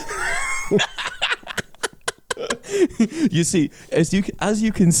 You see, as you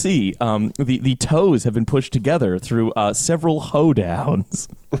can see, the toes have been pushed together through several hoedowns.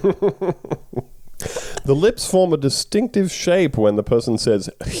 The lips form a distinctive shape when the person says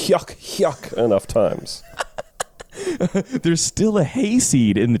 "yuck, yuck" enough times. There's still a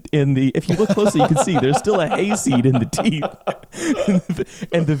hayseed in the. If you look closely, you can see there's still a hayseed in the teeth,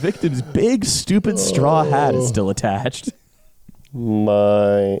 and the victim's big, stupid straw hat is still attached.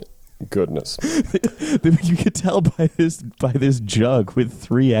 My goodness! You could tell by this jug with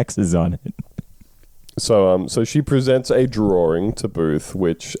 3 X's on it. So she presents a drawing to Booth,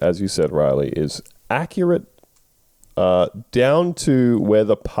 which, as you said, Riley, is accurate down to where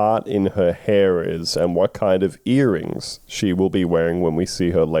the part in her hair is and what kind of earrings she will be wearing when we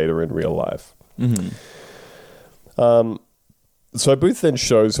see her later in real life. Mm-hmm. So Booth then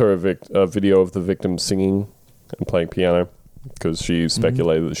shows her a video of the victim singing and playing piano, because she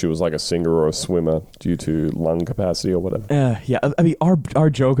speculated that she was like a singer or a swimmer due to lung capacity or whatever. Yeah, I mean, our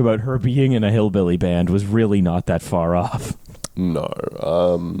joke about her being in a hillbilly band was really not that far off. No.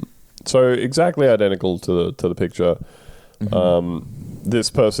 So exactly identical to the picture. Mm-hmm.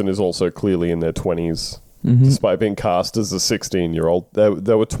 This person is also clearly in their 20s, despite being cast as a 16-year-old.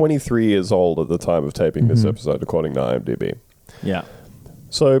 They were 23 years old at the time of taping this episode, according to IMDb. Yeah.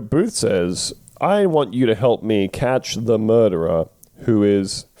 So Booth says, I want you to help me catch the murderer, who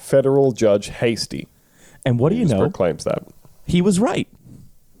is Federal Judge Hasty. And what do you know? Claims that. He was right.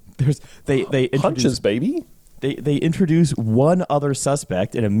 They Hunches, baby. They introduce one other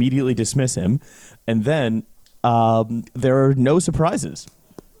suspect and immediately dismiss him, and then there are no surprises.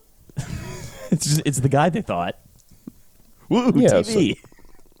 It's the guy they thought. Woo, yeah, TV.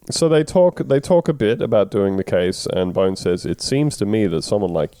 So they talk a bit about doing the case, and Bone says, it seems to me that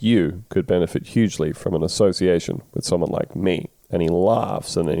someone like you could benefit hugely from an association with someone like me. And he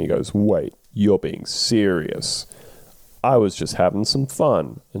laughs, and then he goes, wait, you're being serious. I was just having some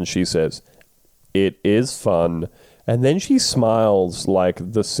fun. And she says, it is fun. And then she smiles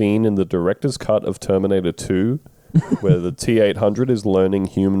like the scene in the director's cut of Terminator 2, where the T-800 is learning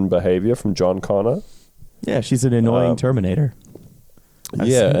human behavior from John Connor. Yeah, she's an annoying Terminator.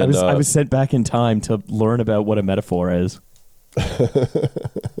 I was sent back in time to learn about what a metaphor is.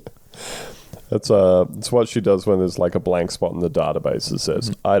 It's what she does when there's like a blank spot in the database that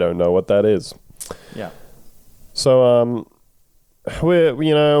says, I don't know what that is. Yeah. So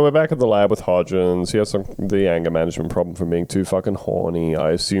we're back at the lab with Hodgins. He has the anger management problem from being too fucking horny.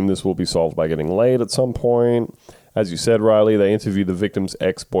 I assume this will be solved by getting laid at some point. As you said, Riley, they interview the victim's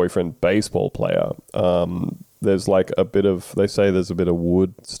ex-boyfriend baseball player. There's like they say there's a bit of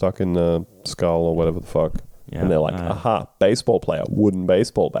wood stuck in the skull or whatever the fuck. Yeah, and they're like, aha, baseball player, wooden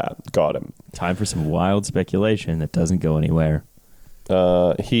baseball bat. Got him. Time for some wild speculation that doesn't go anywhere.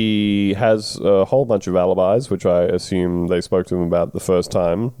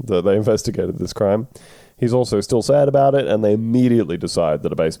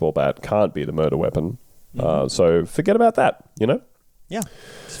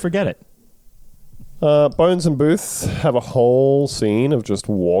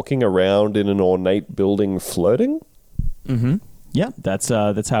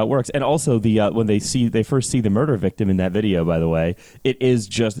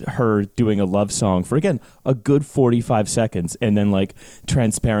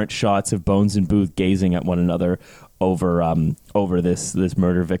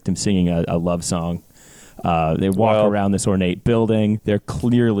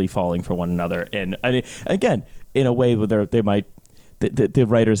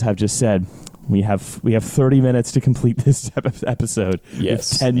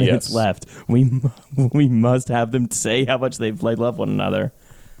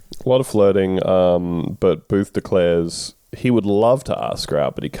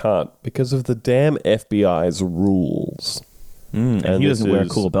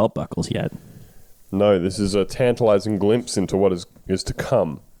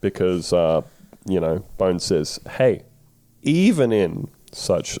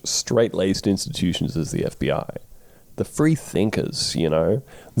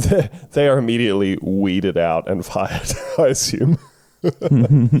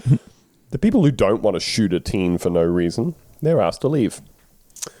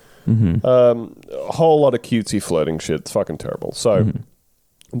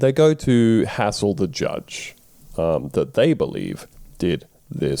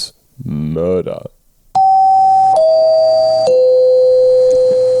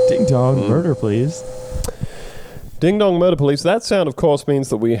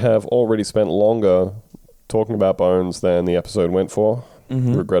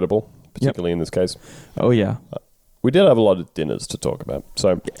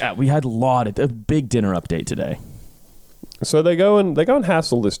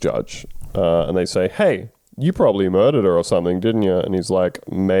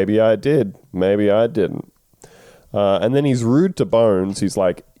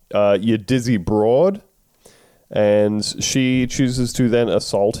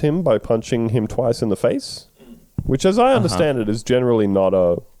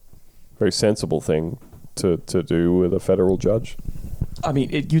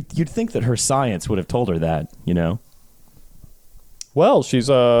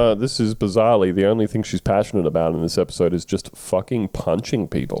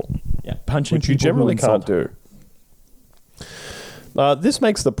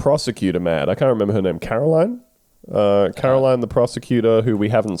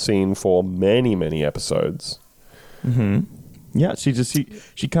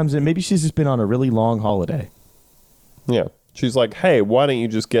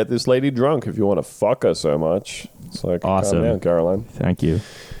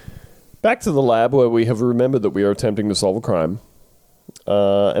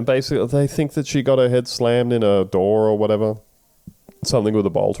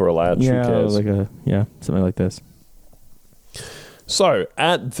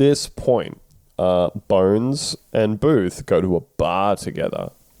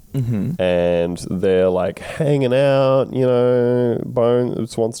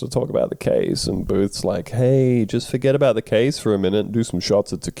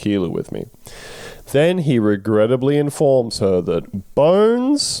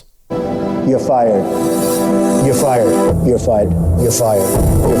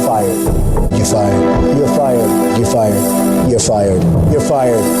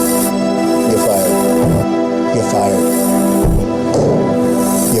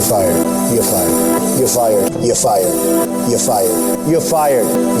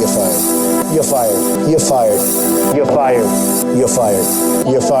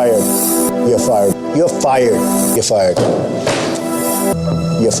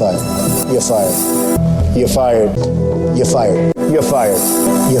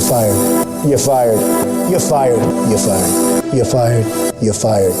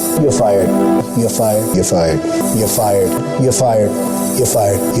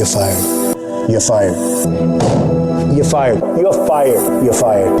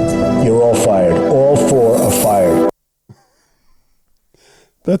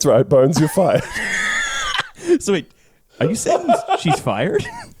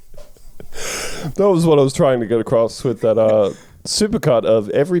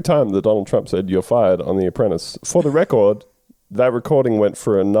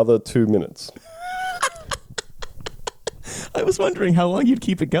 I was wondering how long you'd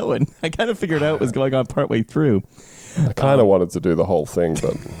keep it going. I kind of figured out what was going on partway through. I kind of wanted to do the whole thing,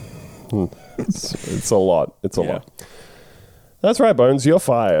 but it's a lot. It's a lot. That's right, Bones. You're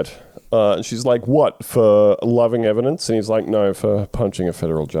fired. And she's like, what, for loving evidence? And he's like, no, for punching a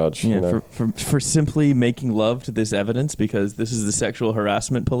federal judge. Yeah, you know? for simply making love to this evidence because this is the sexual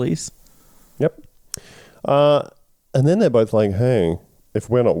harassment police. Yep. And then they're both like, hey, if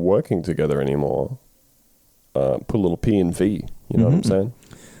we're not working together anymore, put a little P in V. You know what I'm saying?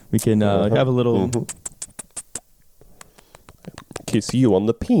 We can have a little... Kiss you on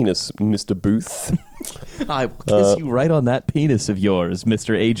the penis, Mr. Booth. I will kiss you right on that penis of yours,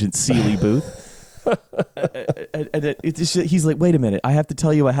 Mr. Agent Seeley Booth. He's like, wait a minute, I have to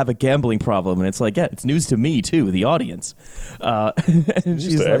tell you I have a gambling problem. And it's like, yeah, it's news to me, too, the audience. And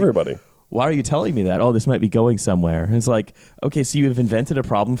she's to like, everybody. why are you telling me that? Oh, this might be going somewhere. And it's like, okay, so you have invented a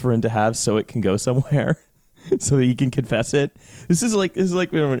problem for him to have so it can go somewhere? So that he can confess it. This is like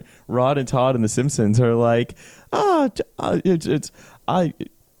when Rod and Todd and The Simpsons are like, they're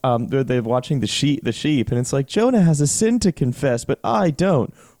watching the sheep, and it's like, Jonah has a sin to confess, but I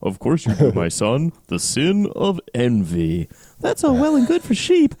don't. Of course you do, my son. The sin of envy. That's all well and good for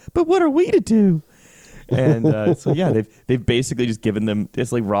sheep, but what are we to do? And so yeah, they've basically just given them.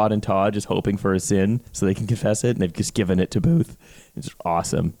 It's like Rod and Todd just hoping for a sin so they can confess it, and they've just given it to Booth. It's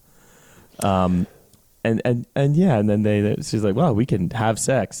awesome. And then she's like, well, we can have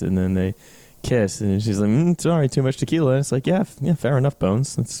sex, and then they kiss, and she's like, sorry, too much tequila. And it's like, yeah, fair enough,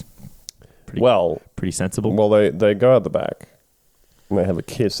 Bones. That's pretty sensible. Well, they go out the back, and they have a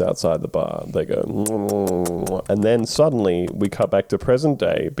kiss outside the bar. They go, and then suddenly we cut back to present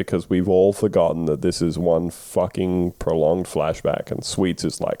day because we've all forgotten that this is one fucking prolonged flashback, and Sweets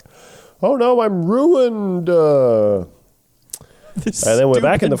is like, oh no, I'm ruined. This and then we're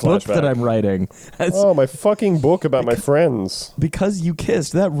back in the book flashback that I'm writing. My fucking book about my friends. Because you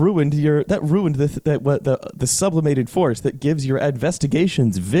kissed, that ruined the sublimated force that gives your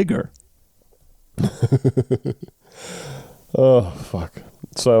investigations vigor. Oh fuck.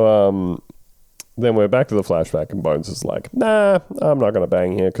 So then we're back to the flashback, and Bones is like, nah, I'm not gonna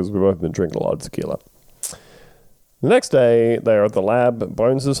bang here because we've both been drinking a lot of tequila. The next day, they're at the lab.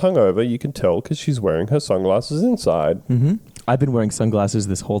 Bones is hungover. You can tell because she's wearing her sunglasses inside. Mm-hmm. I've been wearing sunglasses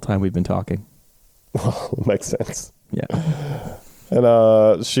this whole time we've been talking. Well, makes sense. Yeah.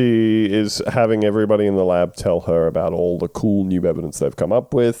 And she is having everybody in the lab tell her about all the cool new evidence they've come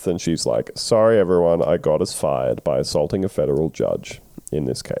up with. And she's like, sorry, everyone, I got us fired by assaulting a federal judge in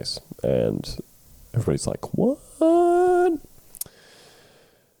this case. And everybody's like, what?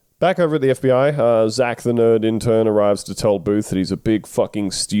 Back over at the FBI, Zach, the nerd intern, arrives to tell Booth that he's a big fucking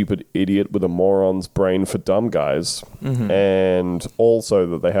stupid idiot with a moron's brain for dumb guys. Mm-hmm. And also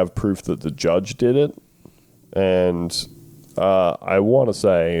that they have proof that the judge did it. And I want to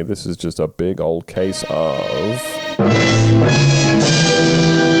say this is just a big old case of...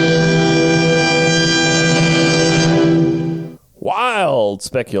 wild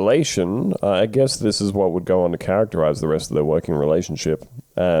speculation. I guess this is what would go on to characterize the rest of their working relationship.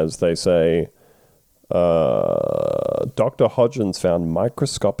 As they say, Dr. Hodgins found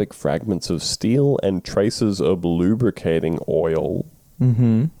microscopic fragments of steel and traces of lubricating oil.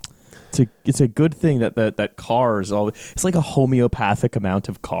 Mm-hmm. It's a good thing that cars all. It's like a homeopathic amount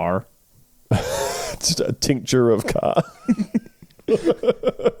of car. Just a tincture of car.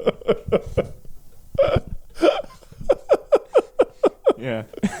 Yeah,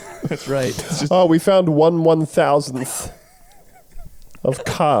 that's right. We found 1/1000th of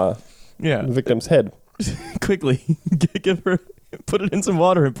car. Yeah, the victim's head. Quickly, give her, put it in some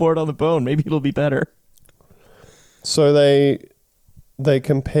water and pour it on the bone. Maybe it'll be better. So they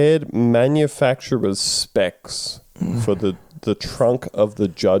compared manufacturer's specs for the trunk of the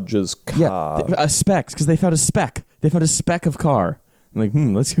judge's car. Yeah, specs, because they found a speck. They found a speck of car. I'm like,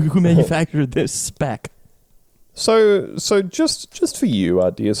 let's see who manufactured this spec. So just for you,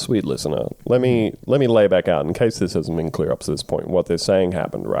 our dear sweet listener, let me lay back out in case this hasn't been clear up to this point. What they're saying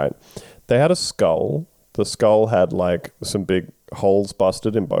happened, right? They had a skull. The skull had like some big holes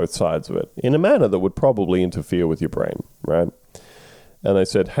busted in both sides of it in a manner that would probably interfere with your brain, right? And they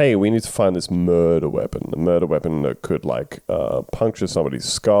said, hey, we need to find this murder weapon. A murder weapon that could like puncture somebody's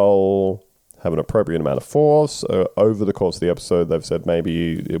skull, have an appropriate amount of force. Over the course of the episode, they've said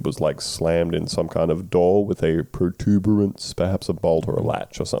maybe it was like slammed in some kind of door with a protuberance, perhaps a bolt or a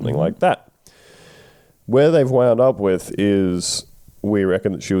latch or something like that. Where they've wound up with is we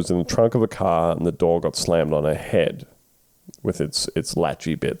reckon that she was in the trunk of a car and the door got slammed on her head with its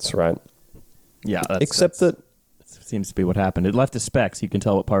latchy bits, right? Yeah. Except that seems to be what happened. It left a speck, so you can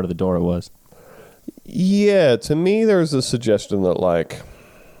tell what part of the door it was. Yeah, to me, there's a suggestion that, like,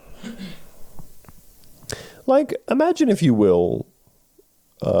 imagine, if you will,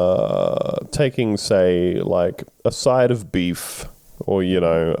 taking, say, like, a side of beef or, you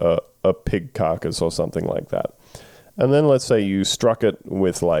know, a pig carcass or something like that. And then let's say you struck it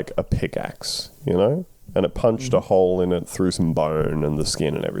with, like, a pickaxe, you know, and it punched a hole in it through some bone and the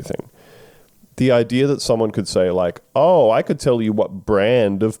skin and everything. The idea that someone could say, like, oh, I could tell you what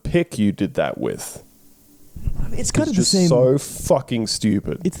brand of pick you did that with. I mean, it's kind of the just same. So fucking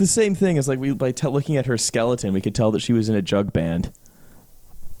stupid. It's the same thing as, like, looking at her skeleton, we could tell that she was in a jug band.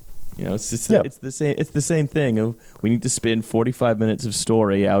 You know, it's the same. It's the same thing. We need to spin 45 minutes of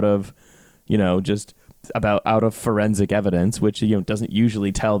story out of, you know, just out of forensic evidence, which, you know, doesn't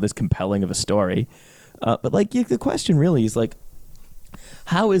usually tell this compelling of a story. But like, the question really is, like,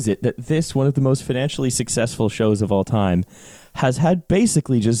 how is it that this, one of the most financially successful shows of all time, has had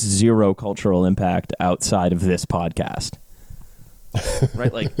basically just zero cultural impact outside of this podcast?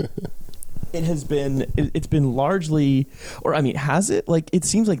 Right? Like, it's been largely, or I mean, has it? Like, it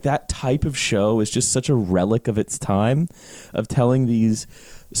seems like that type of show is just such a relic of its time, of telling these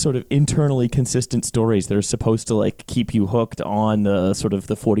sort of internally consistent stories that are supposed to, like, keep you hooked on the sort of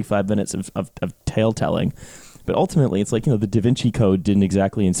the 45 minutes of tale telling. But ultimately, it's like, you know, the Da Vinci Code didn't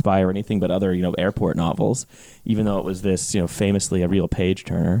exactly inspire anything but other, you know, airport novels, even though it was this, you know, famously a real page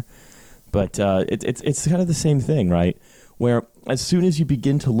turner. But it's kind of the same thing, right? Where as soon as you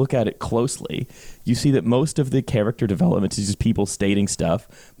begin to look at it closely, you see that most of the character development is just people stating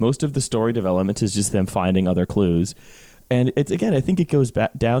stuff. Most of the story development is just them finding other clues. And it's, again, I think it goes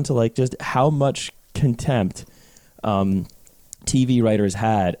back down to, like, just how much contempt TV writers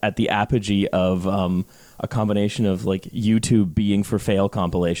had at the apogee of a combination of, like, YouTube being for fail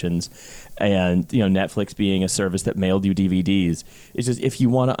compilations and, you know, Netflix being a service that mailed you DVDs. It's just, if you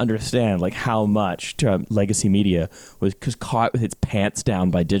want to understand, like, how much legacy media was caught with its pants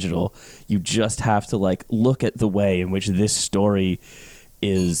down by digital, you just have to, like, look at the way in which this story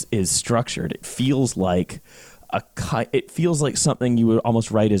is structured. It feels like something you would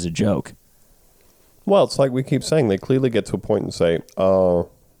almost write as a joke. Well, it's like we keep saying, they clearly get to a point and say, oh,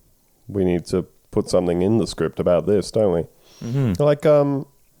 we need to put something in the script about this, don't we? Mm-hmm. Like, all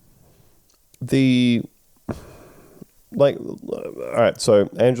right, so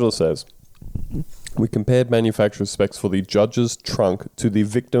Angela says, we compared manufacturer's specs for the judge's trunk to the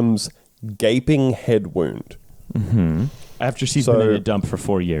victim's gaping head wound. Mm-hmm. After she's been in a dump for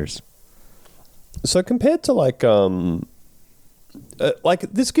 4 years. So compared to, like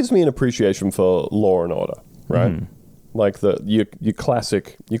this gives me an appreciation for Law and Order, right? Mm. Like your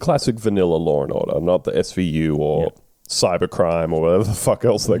classic vanilla Law and Order, not the SVU or cybercrime or whatever the fuck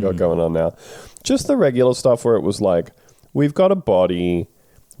else they got going on now. Just the regular stuff where it was like, we've got a body,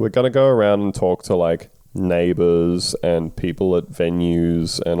 we're going to go around and talk to, like, neighbors and people at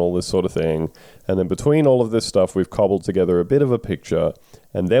venues and all this sort of thing. And then between all of this stuff, we've cobbled together a bit of a picture,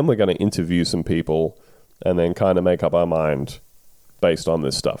 and then we're going to interview some people and then kind of make up our mind based on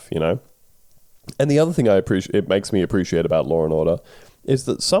this stuff, you know? And the other thing it makes me appreciate about Law and Order is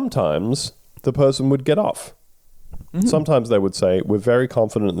that sometimes the person would get off. Mm-hmm. Sometimes they would say, we're very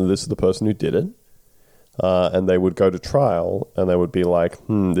confident that this is the person who did it. And they would go to trial and they would be like,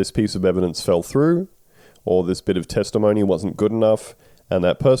 this piece of evidence fell through, or this bit of testimony wasn't good enough, and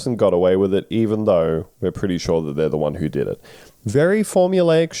that person got away with it even though we're pretty sure that they're the one who did it. Very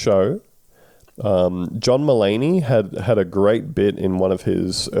formulaic show. John Mulaney had a great bit in one of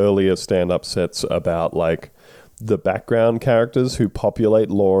his earlier stand-up sets about, like, the background characters who populate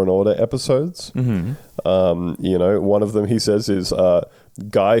Law and Order episodes. Mm-hmm. You know, one of them, he says, is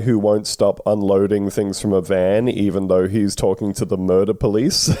guy who won't stop unloading things from a van even though he's talking to the murder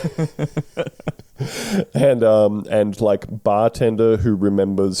police. and like, bartender who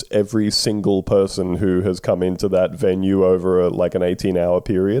remembers every single person who has come into that venue over an 18-hour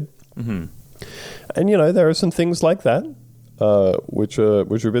period. Mm-hmm. And, you know, there are some things like that, which are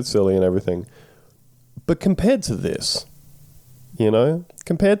a bit silly and everything. But compared to this,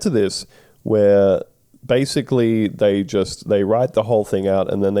 where basically they write the whole thing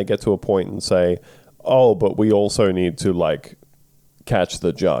out and then they get to a point and say, oh, but we also need to, like, catch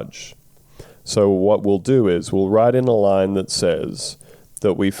the judge. So what we'll do is we'll write in a line that says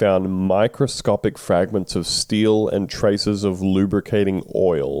that we found microscopic fragments of steel and traces of lubricating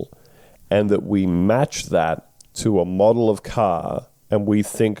oil, and that we match that to a model of car, and we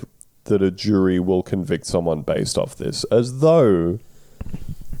think that a jury will convict someone based off this, as though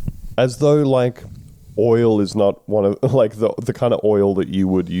like, oil is not one of, like, the kind of oil that you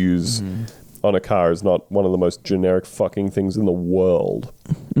would use on a car is not one of the most generic fucking things in the world.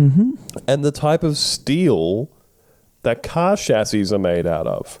 and the type of steel that car chassis are made out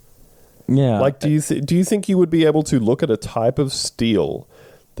of. Yeah. Like, do you think you would be able to look at a type of steel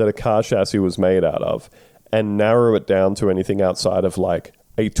that a car chassis was made out of and narrow it down to anything outside of like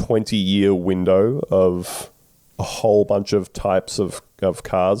a 20-year window of a whole bunch of types of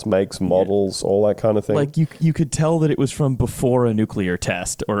cars, makes, models, all that kind of thing? Like you could tell that it was from before a nuclear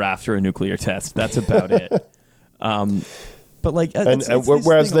test or after a nuclear test. That's about it. But like,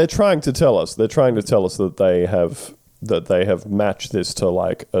 whereas they're trying to tell us that they have matched this to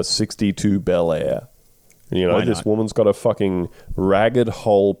like a 62 Bel Air. You know, this woman's got a fucking ragged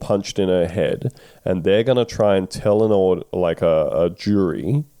hole punched in her head, and they're going to try and tell a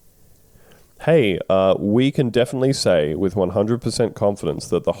jury, hey, we can definitely say with 100% confidence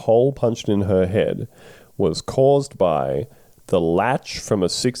that the hole punched in her head was caused by the latch from a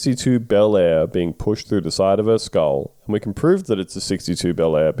 62 Bel Air being pushed through the side of her skull. And we can prove that it's a 62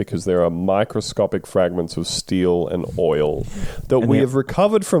 Bel Air because there are microscopic fragments of steel and oil that we have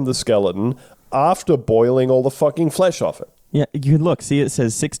recovered from the skeleton after boiling all the fucking flesh off it. Yeah, you can look. See, it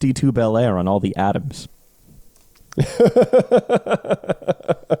says 62 Bel Air on all the atoms.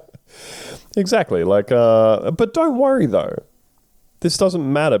 Exactly. Like, but don't worry, though. This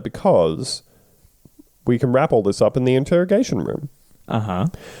doesn't matter because we can wrap all this up in the interrogation room. Uh-huh.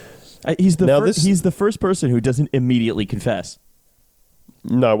 He's the first person who doesn't immediately confess.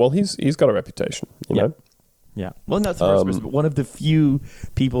 No, well, he's got a reputation, you know? Yeah. Well, not the first person, but one of the few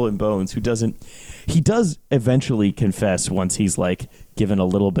people in Bones who doesn't... He does eventually confess once he's, like, given a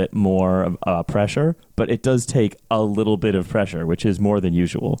little bit more pressure, but it does take a little bit of pressure, which is more than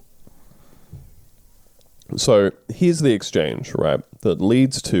usual. So here's the exchange, right, that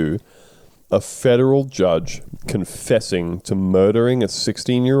leads to a federal judge confessing to murdering a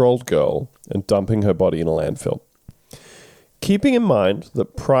 16-year-old girl and dumping her body in a landfill. Keeping in mind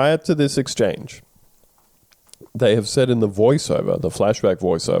that prior to this exchange, they have said in the voiceover, the flashback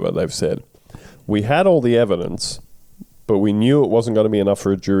voiceover, they've said, we had all the evidence, but we knew it wasn't going to be enough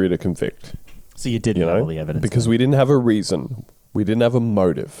for a jury to convict. So you didn't have all the evidence. Because we didn't have a reason. We didn't have a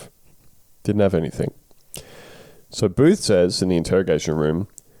motive. Didn't have anything. So Booth says in the interrogation room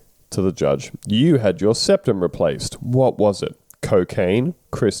to the judge, you had your septum replaced. What was it? Cocaine?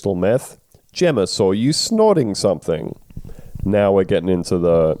 Crystal meth? Gemma saw you snorting something. Now we're getting into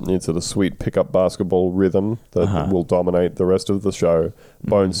the sweet pickup basketball rhythm that will dominate the rest of the show.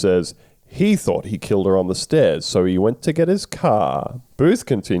 Bones says he thought he killed her on the stairs, so he went to get his car. Booth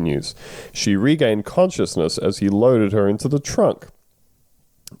continues, she regained consciousness as he loaded her into the trunk.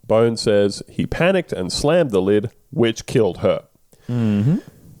 Bones says he panicked and slammed the lid, which killed her. Mm-hmm.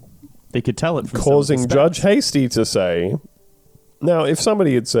 They could tell it from causing Judge Hasty to say, now, if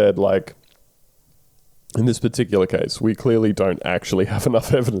somebody had said, like, in this particular case, we clearly don't actually have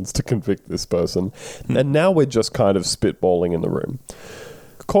enough evidence to convict this person, and now we're just kind of spitballing in the room,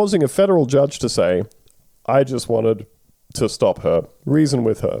 causing a federal judge to say, I just wanted to stop her, reason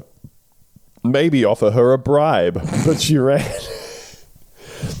with her, maybe offer her a bribe, but she ran.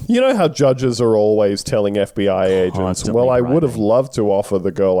 You know how judges are always telling FBI agents, Constantly well, I bribing. would have loved to offer the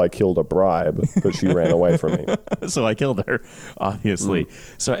girl I killed a bribe, but she ran away from me. So I killed her, obviously.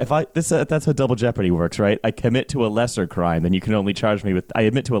 So if that's how double jeopardy works, right? I commit to a lesser crime, then you can only charge me with... I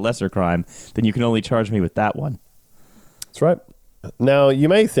admit to a lesser crime, then you can only charge me with that one. That's right. Now, you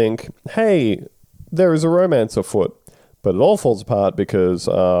may think, hey, there is a romance afoot, but it all falls apart because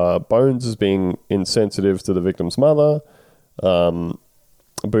Bones is being insensitive to the victim's mother.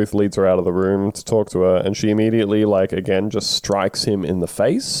 Booth leads her out of the room to talk to her, and she immediately, like, again, just strikes him in the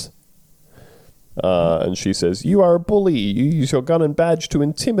face. And she says, you are a bully. You use your gun and badge to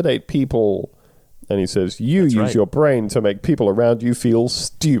intimidate people. And he says, you use your brain to make people around you feel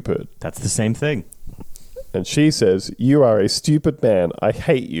stupid. That's the same thing. And she says, you are a stupid man. I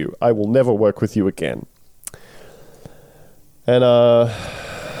hate you. I will never work with you again. And,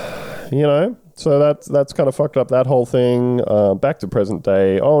 you know... So that's kind of fucked up that whole thing. Back to present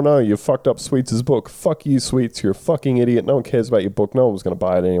day. Oh no, you fucked up Sweets' book. Fuck you, Sweets. You're a fucking idiot. No one cares about your book. No one was going to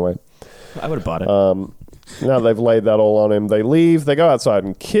buy it anyway. I would have bought it. Now they've laid that all on him. They leave. They go outside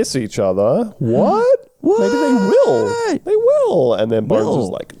and kiss each other. What? Maybe they will. They will. And then Bones is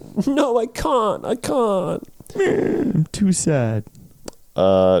like, no, I can't. I can't. I'm too sad.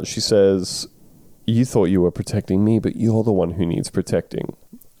 She says, you thought you were protecting me, but you're the one who needs protecting.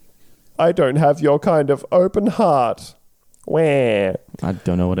 I don't have your kind of open heart. Wah. I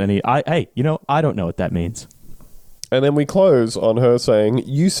don't know what any... I don't know what that means. And then we close on her saying,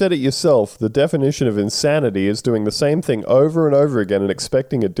 you said it yourself, the definition of insanity is doing the same thing over and over again and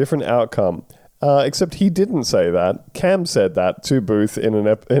expecting a different outcome. Except he didn't say that. Cam said that to Booth in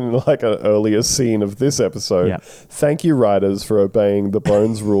like an earlier scene of this episode. Yeah. Thank you, writers, for obeying the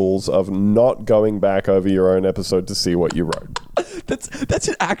Bones rules of not going back over your own episode to see what you wrote. That's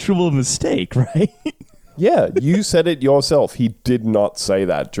an actual mistake, right? Yeah, you said it yourself. He did not say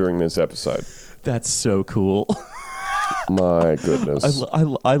that during this episode. That's so cool. My goodness.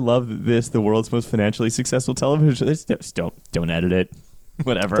 I love this. The world's most financially successful television. Just don't edit it.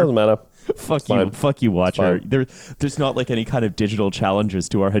 Whatever. Doesn't matter. Fuck you, Watcher. There's not like any kind of digital challenges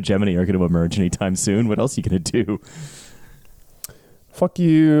to our hegemony are going to emerge anytime soon. What else are you going to do? Fuck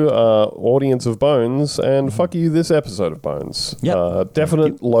you, audience of Bones, and fuck you, this episode of Bones. Yep.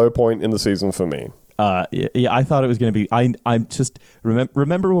 Definite low point in the season for me. Yeah, I thought it was going to be. I'm just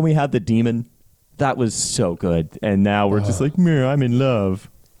remember when we had the demon. That was so good, and now we're just like, I'm in love.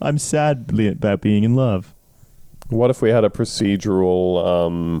 I'm sad about being in love. What if we had a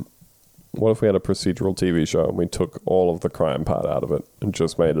procedural? What if we had a procedural TV show and we took all of the crime part out of it and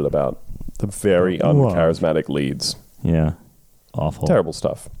just made it about the very uncharismatic leads? Yeah, awful, terrible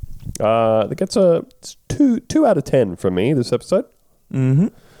stuff. That gets a 2 out of 10 from me this episode.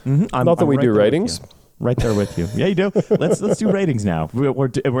 Mm-hmm. Not that we do ratings. Right there with you. Yeah, you do. Let's do ratings now.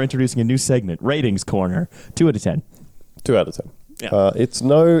 We're introducing a new segment, Ratings Corner. 2 out of 10. 2 out of 10. Yeah. It's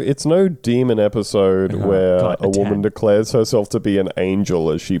no demon episode where a woman declares herself to be an angel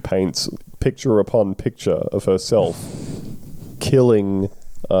as she paints picture upon picture of herself killing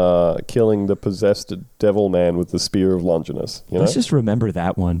the possessed devil man with the spear of Longinus. You know? Let's just remember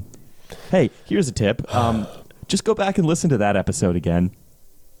that one. Hey, here's a tip. Just go back and listen to that episode again.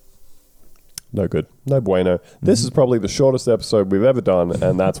 No good. No bueno. This is probably the shortest episode we've ever done,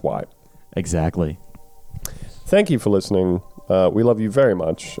 and that's why. Exactly. Thank you for listening. We love you very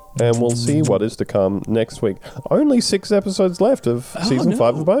much, and we'll see what is to come next week. Only 6 episodes left of season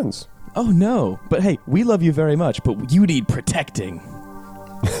 5 of Bones. Oh, no. But hey, we love you very much, but you need protecting.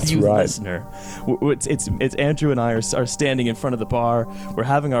 That's you right. Listener. It's Andrew and I are standing in front of the bar. We're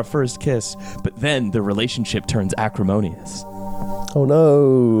having our first kiss, but then the relationship turns acrimonious. Oh,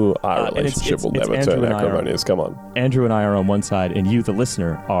 no. Our relationship will never Andrew turn acrimonious. Come on. Andrew and I are on one side, and you, the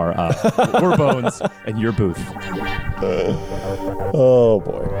listener, are we're Bones, and you're Booth. Oh,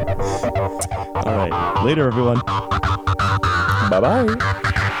 boy. All right. Later, everyone. Bye-bye.